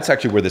what? That's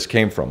actually where this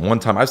came from. One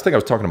time, I was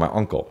talking to my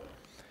uncle,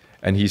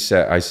 and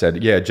I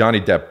said, yeah, Johnny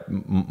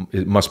Depp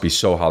it must be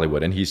so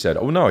Hollywood. And he said,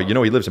 oh no,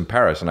 he lives in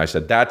Paris. And I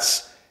said,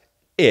 that's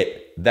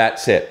it.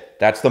 That's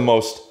the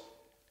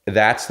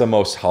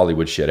most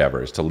Hollywood shit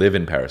ever, is to live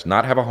in Paris,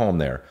 not have a home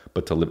there,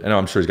 but to live. And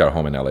I'm sure he's got a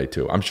home in LA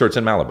too. I'm sure it's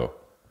in Malibu.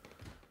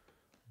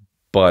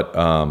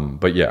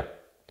 But yeah.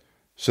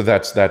 So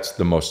that's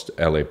the most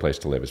LA place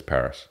to live, is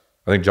Paris.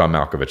 I think John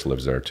Malkovich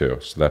lives there too.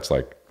 So that's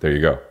like, there you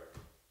go.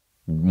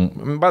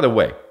 By the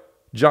way,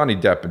 Johnny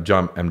Depp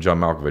and John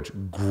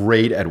Malkovich,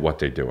 great at what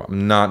they do.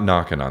 I'm not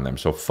knocking on them.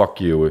 So fuck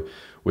you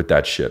with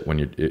that shit when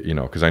you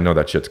know, because I know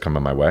that shit's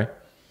coming my way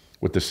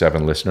with the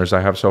 7 listeners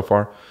I have so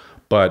far.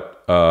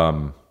 But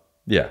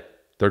yeah,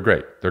 they're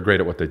great. They're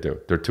great at what they do.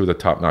 They're 2 of the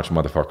top-notch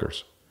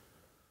motherfuckers.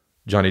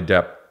 Johnny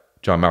Depp,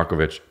 John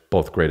Malkovich,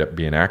 both great at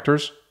being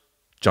actors.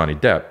 Johnny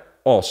Depp,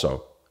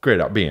 also great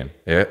at being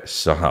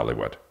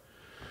Hollywood.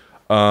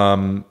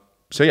 So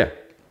yeah,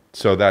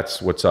 so that's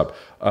what's up.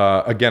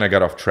 Again, I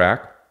got off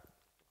track.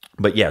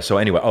 But yeah, so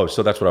anyway,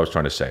 so that's what I was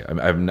trying to say.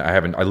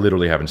 I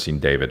literally haven't seen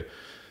David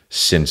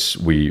since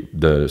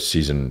the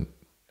season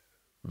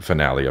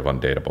finale of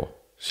Undateable,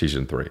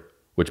 season 3,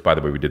 which, by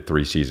the way, we did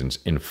 3 seasons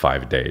in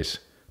 5 days.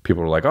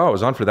 People were like, "Oh, it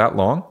was on for that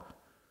long?"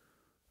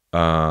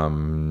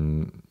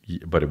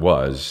 But it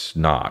was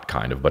not,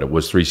 kind of, but it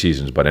was 3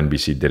 seasons, but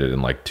NBC did it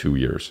in like 2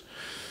 years.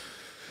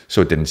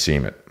 So it didn't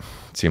seem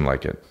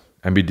like it.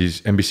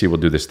 NBC will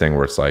do this thing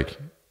where it's like,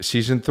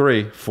 season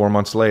 3, 4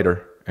 months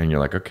later, and you're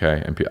like,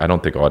 okay. And I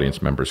don't think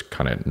audience members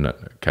kind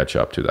of catch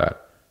up to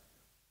that.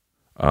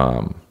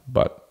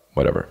 But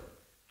whatever.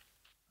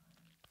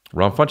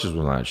 Ron Funches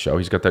was on that show.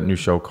 He's got that new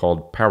show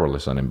called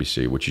Powerless on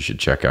NBC, which you should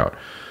check out.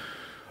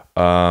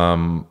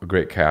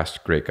 Great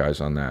cast, great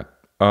guys on that.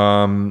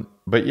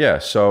 But yeah,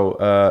 so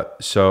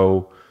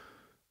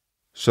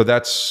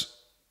that's,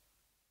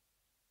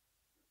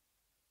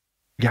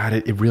 God,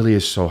 it really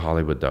is so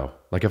Hollywood though.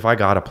 Like if I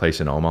got a place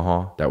in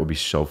Omaha, that would be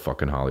so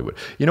fucking Hollywood.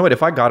 You know what?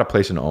 If I got a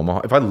place in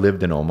Omaha, if I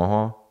lived in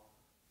Omaha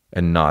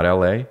and not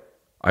LA,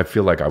 I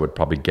feel like I would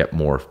probably get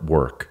more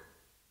work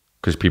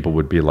because people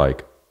would be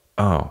like,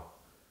 "Oh,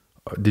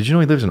 did you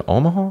know he lives in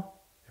Omaha?"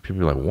 And people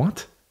would be like,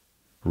 "What?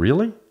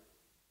 Really?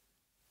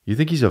 You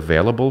think he's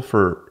available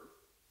for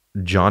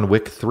John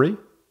Wick 3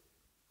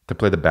 to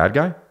play the bad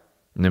guy?"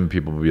 And then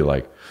people would be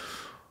like,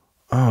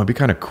 "Oh, it'd be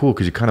kind of cool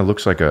because he kind of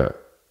looks like a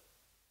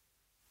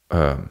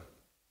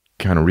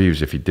Keanu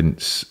Reeves if he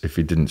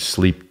didn't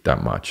sleep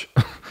that much."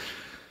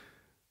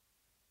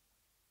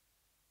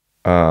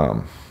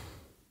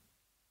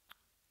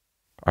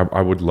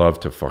 I would love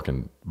to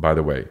fucking, by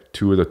the way,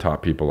 2 of the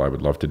top people I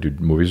would love to do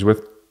movies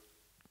with,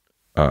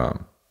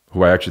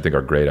 who I actually think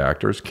are great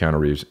actors, Keanu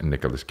Reeves and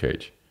Nicolas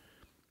Cage.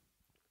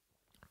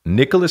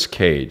 Nicolas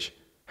Cage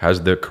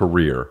has the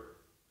career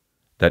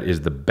that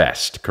is the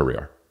best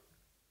career.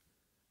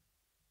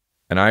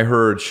 And I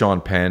heard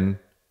Sean Penn,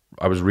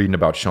 I was reading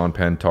about Sean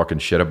Penn talking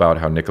shit about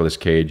how Nicolas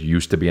Cage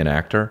used to be an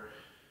actor.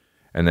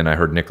 And then I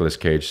heard Nicolas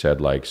Cage said,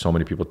 like, so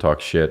many people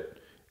talk shit,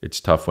 it's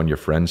tough when your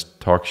friends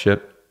talk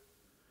shit.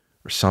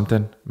 Or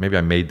something. Maybe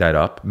I made that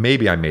up.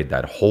 Maybe I made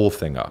that whole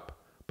thing up.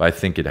 But I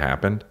think it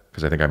happened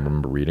because I think I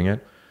remember reading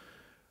it.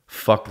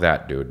 Fuck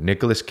that, dude.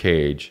 Nicolas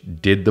Cage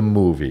did the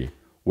movie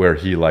where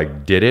he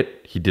like did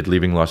it. He did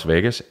Leaving Las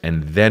Vegas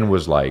and then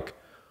was like,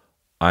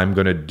 I'm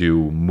going to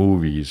do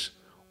movies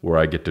where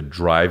I get to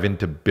drive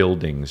into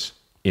buildings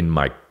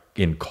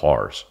in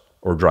cars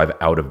or drive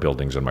out of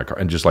buildings in my car.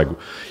 And just like,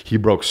 he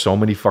broke so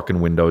many fucking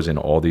windows in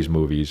all these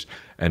movies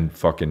and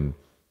fucking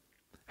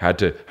had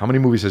to, how many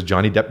movies has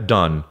Johnny Depp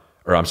done?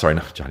 Or I'm sorry,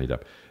 not Johnny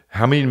Depp.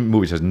 How many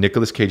movies has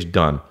Nicolas Cage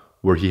done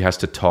where he has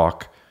to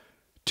talk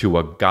to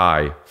a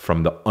guy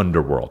from the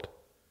underworld?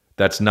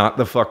 That's not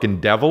the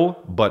fucking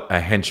devil, but a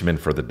henchman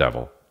for the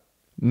devil.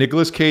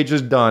 Nicolas Cage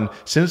has done,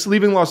 since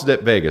Leaving Las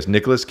Vegas,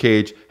 Nicolas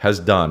Cage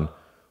has done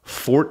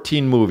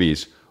 14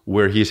 movies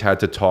where he's had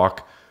to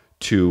talk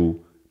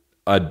to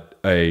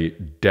a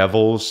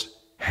devil's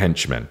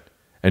henchman.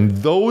 And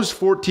those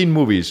 14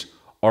 movies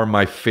are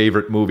my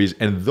favorite movies.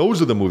 And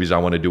those are the movies I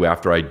want to do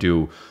after I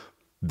do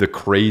the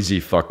crazy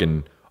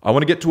fucking, I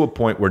want to get to a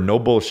point where, no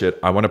bullshit,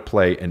 I want to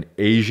play an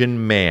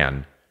Asian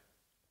man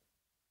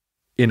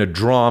in a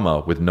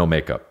drama with no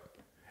makeup.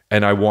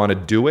 And I want to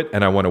do it,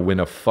 and I want to win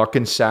a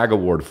fucking SAG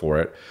award for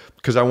it.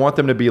 Because I want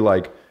them to be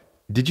like,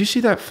 did you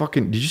see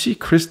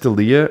Chris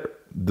D'Elia?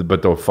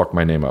 But they'll fuck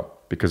my name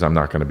up because I'm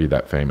not going to be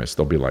that famous.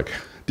 They'll be like,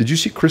 did you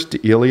see Chris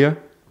D'Elia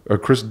or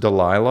Chris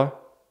Delilah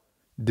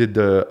did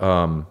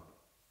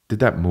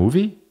that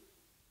movie?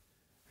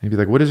 And he'd be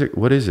like, what is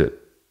it?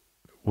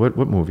 What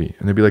movie?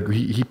 And they'd be like,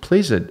 he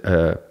plays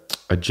a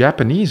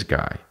Japanese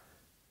guy.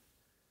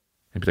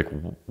 And he'd be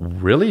like,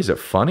 really? Is it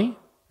funny?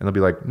 And they'll be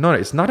like, no,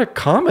 it's not a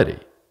comedy.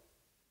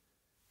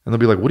 And they'll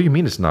be like, what do you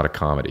mean it's not a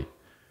comedy?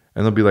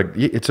 And they'll be like,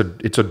 it's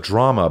a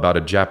drama about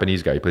a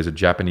Japanese guy. He plays a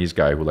Japanese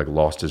guy who like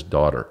lost his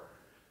daughter.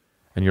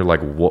 And you're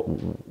like, what?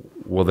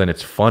 Well, then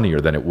it's funnier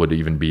than it would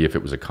even be if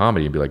it was a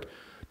comedy. You'd be like,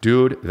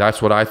 dude,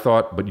 that's what I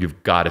thought, but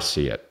you've got to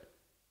see it.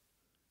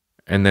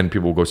 And then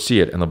people will go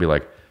see it, and they'll be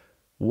like,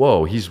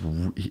 whoa,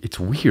 it's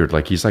weird.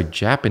 Like, he's like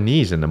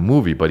Japanese in the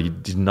movie, but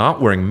he's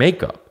not wearing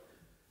makeup.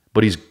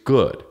 But he's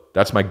good.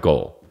 That's my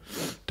goal,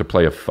 to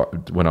play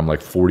when I'm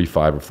like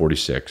 45 or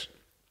 46,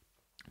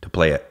 to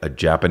play a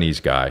Japanese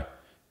guy.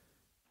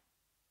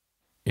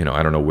 You know,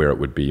 I don't know where it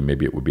would be.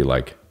 Maybe it would be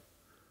like,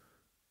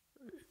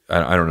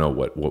 I don't know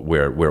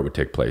where it would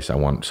take place. I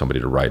want somebody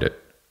to write it,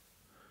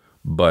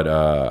 but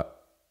I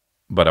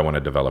want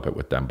to develop it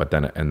with them. But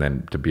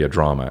then to be a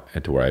drama,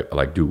 and to where I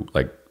like do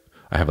like,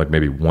 I have like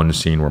maybe one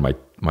scene where my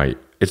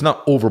it's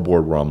not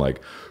overboard where I'm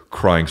like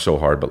crying so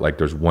hard, but like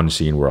there's one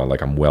scene where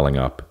I'm welling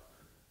up,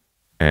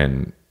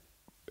 and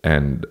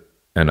I'm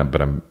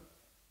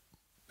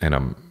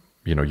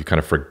you know, you kind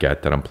of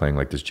forget that I'm playing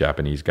like this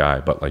Japanese guy,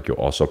 but like you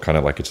also kind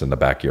of like it's in the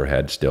back of your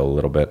head still a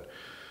little bit.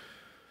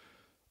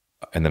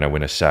 And then I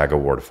win a SAG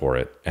award for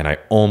it, and I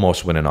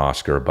almost win an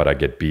Oscar, but I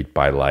get beat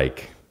by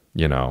like,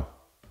 you know,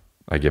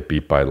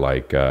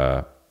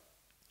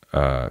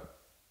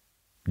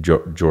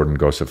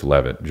 Joseph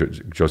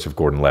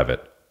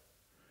Gordon-Levitt.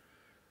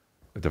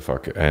 What the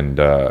fuck? And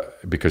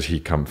because he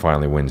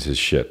finally wins his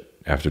shit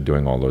after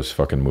doing all those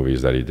fucking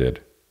movies that he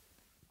did,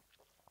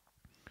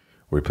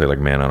 where he played like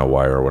Man on a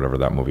Wire or whatever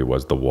that movie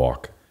was, The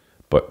Walk,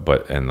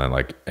 and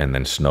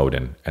then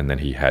Snowden, and then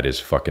he had his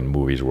fucking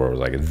movies where it was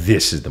like,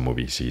 this is the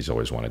movie he's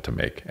always wanted to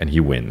make, and he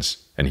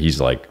wins, and he's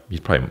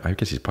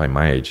probably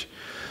my age,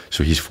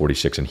 so he's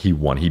 46, and he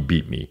won, he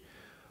beat me,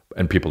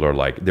 and people are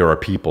like, there are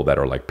people that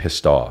are like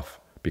pissed off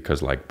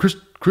because like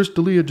Chris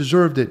D'Elia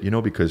deserved it, you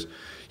know, because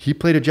he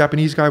played a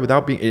Japanese guy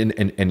without being,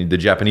 and the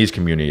Japanese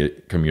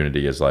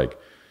community is like,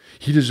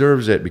 he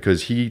deserves it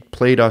because he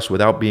played us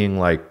without being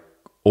like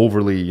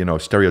overly, you know,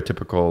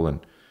 stereotypical.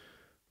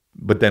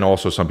 But then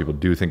also some people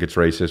do think it's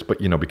racist,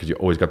 but you know, because you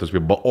always got those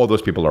people, but all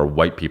those people are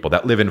white people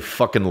that live in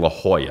fucking La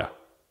Jolla,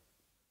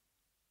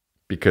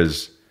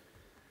 because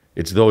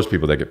it's those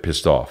people that get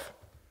pissed off,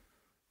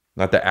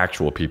 not the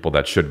actual people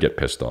that should get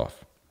pissed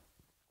off.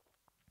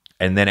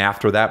 And then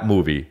after that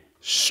movie,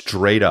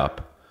 straight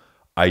up,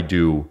 I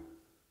do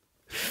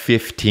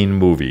 15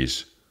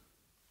 movies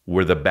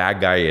where the bad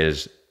guy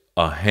is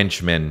a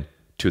henchman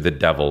to the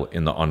devil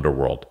in the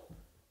underworld.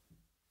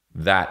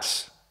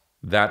 That's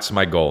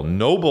my goal.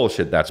 No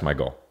bullshit, that's my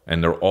goal.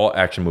 And they're all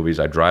action movies.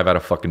 I drive out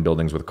of fucking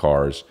buildings with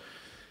cars.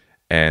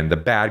 And the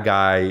bad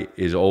guy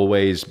is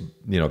always,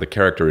 you know, the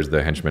character is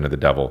the henchman of the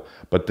devil.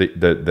 But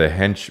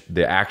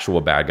the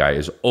actual bad guy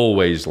is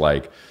always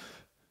like,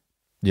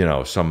 you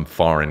know, some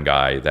foreign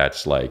guy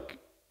that's like,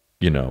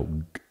 you know,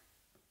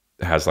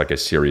 has like a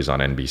series on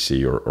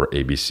NBC or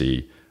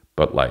ABC.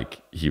 But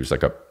like, he was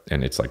like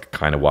and it's like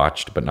kind of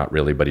watched, but not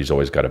really. But he's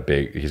got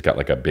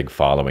like a big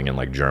following in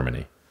like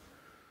Germany.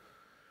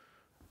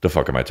 The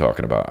fuck am I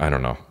talking about? I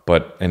don't know.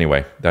 But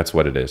anyway, that's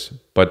what it is.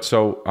 But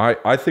so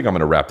I think I'm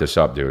going to wrap this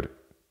up, dude.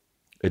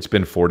 It's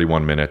been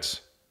 41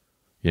 minutes.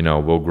 You know,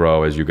 we'll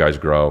grow as you guys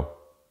grow.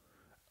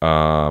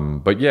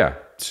 But yeah,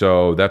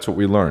 so that's what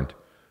we learned.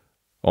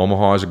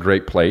 Omaha is a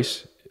great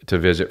place to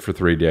visit for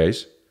 3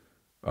 days.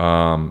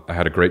 I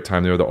had a great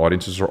time there. The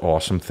audiences are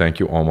awesome. Thank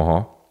you,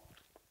 Omaha.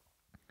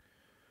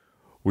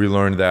 We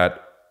learned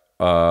that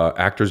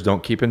actors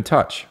don't keep in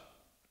touch.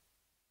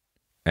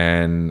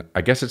 And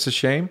I guess it's a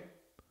shame.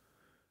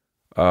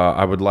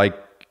 I would like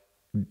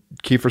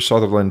Kiefer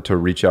Sutherland to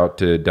reach out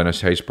to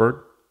Dennis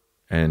Haysbert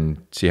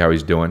and see how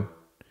he's doing.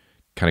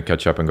 Kind of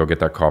catch up and go get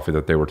that coffee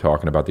that they were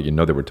talking about, that you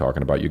know they were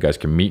talking about. You guys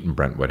can meet in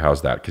Brentwood.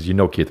 How's that? Because you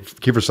know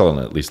Kiefer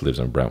Sutherland at least lives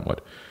in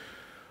Brentwood.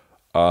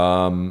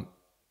 And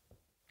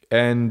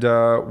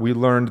we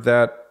learned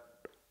that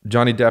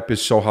Johnny Depp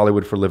is so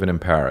Hollywood for living in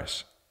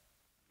Paris.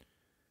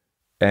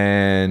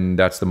 And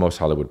that's the most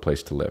Hollywood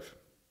place to live.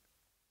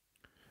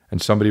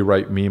 And somebody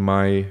write me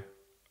my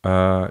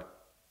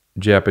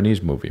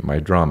Japanese movie, my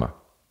drama.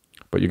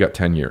 But you got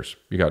 10 years.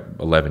 You got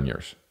 11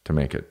 years to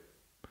make it.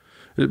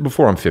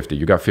 Before I'm 50,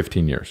 you got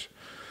 15 years.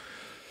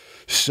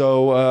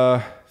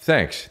 So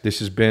thanks. This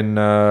has been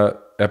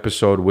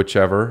episode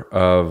whichever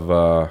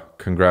of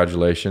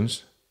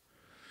Congratulations.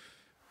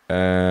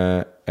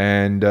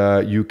 And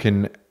you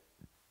can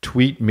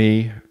tweet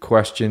me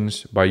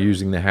questions by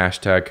using the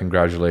hashtag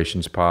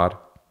CongratulationsPod.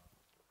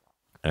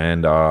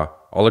 And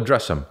I'll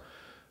address them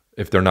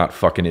if they're not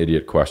fucking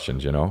idiot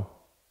questions, you know?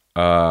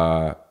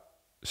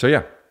 So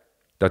yeah,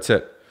 that's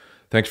it.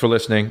 Thanks for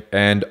listening.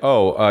 And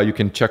you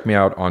can check me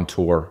out on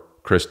tour,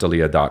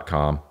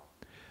 chrisdelia.com.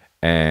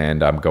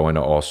 And I'm going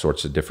to all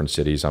sorts of different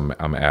cities. I'm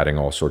adding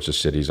all sorts of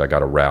cities. I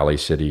got a Raleigh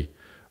city.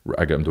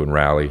 I'm doing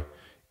Raleigh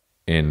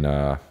in,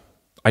 I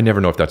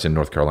never know if that's in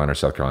North Carolina or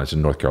South Carolina. It's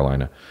in North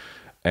Carolina.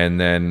 And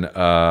then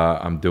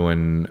I'm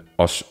doing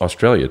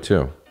Australia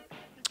too.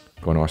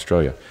 Going to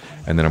Australia.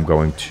 And then I'm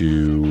going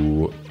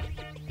to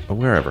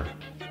wherever.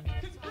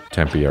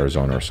 Tempe,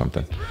 Arizona or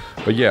something.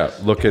 But yeah,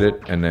 look at it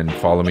and then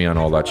follow me on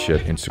all that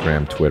shit.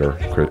 Instagram, Twitter.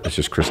 It's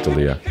just Chris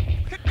D'Elia.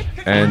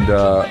 And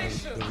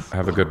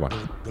have a good one.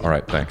 All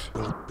right, thanks.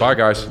 Bye,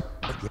 guys.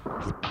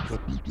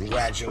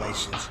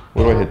 Congratulations.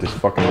 What do I hit, this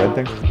fucking red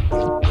thing?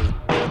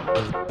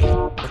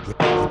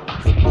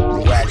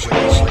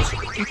 Congratulations.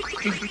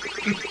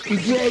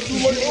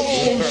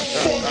 Congratulations,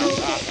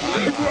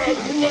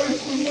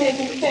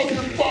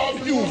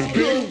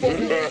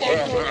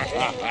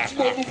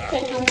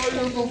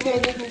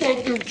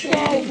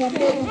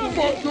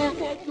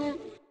 motherfucking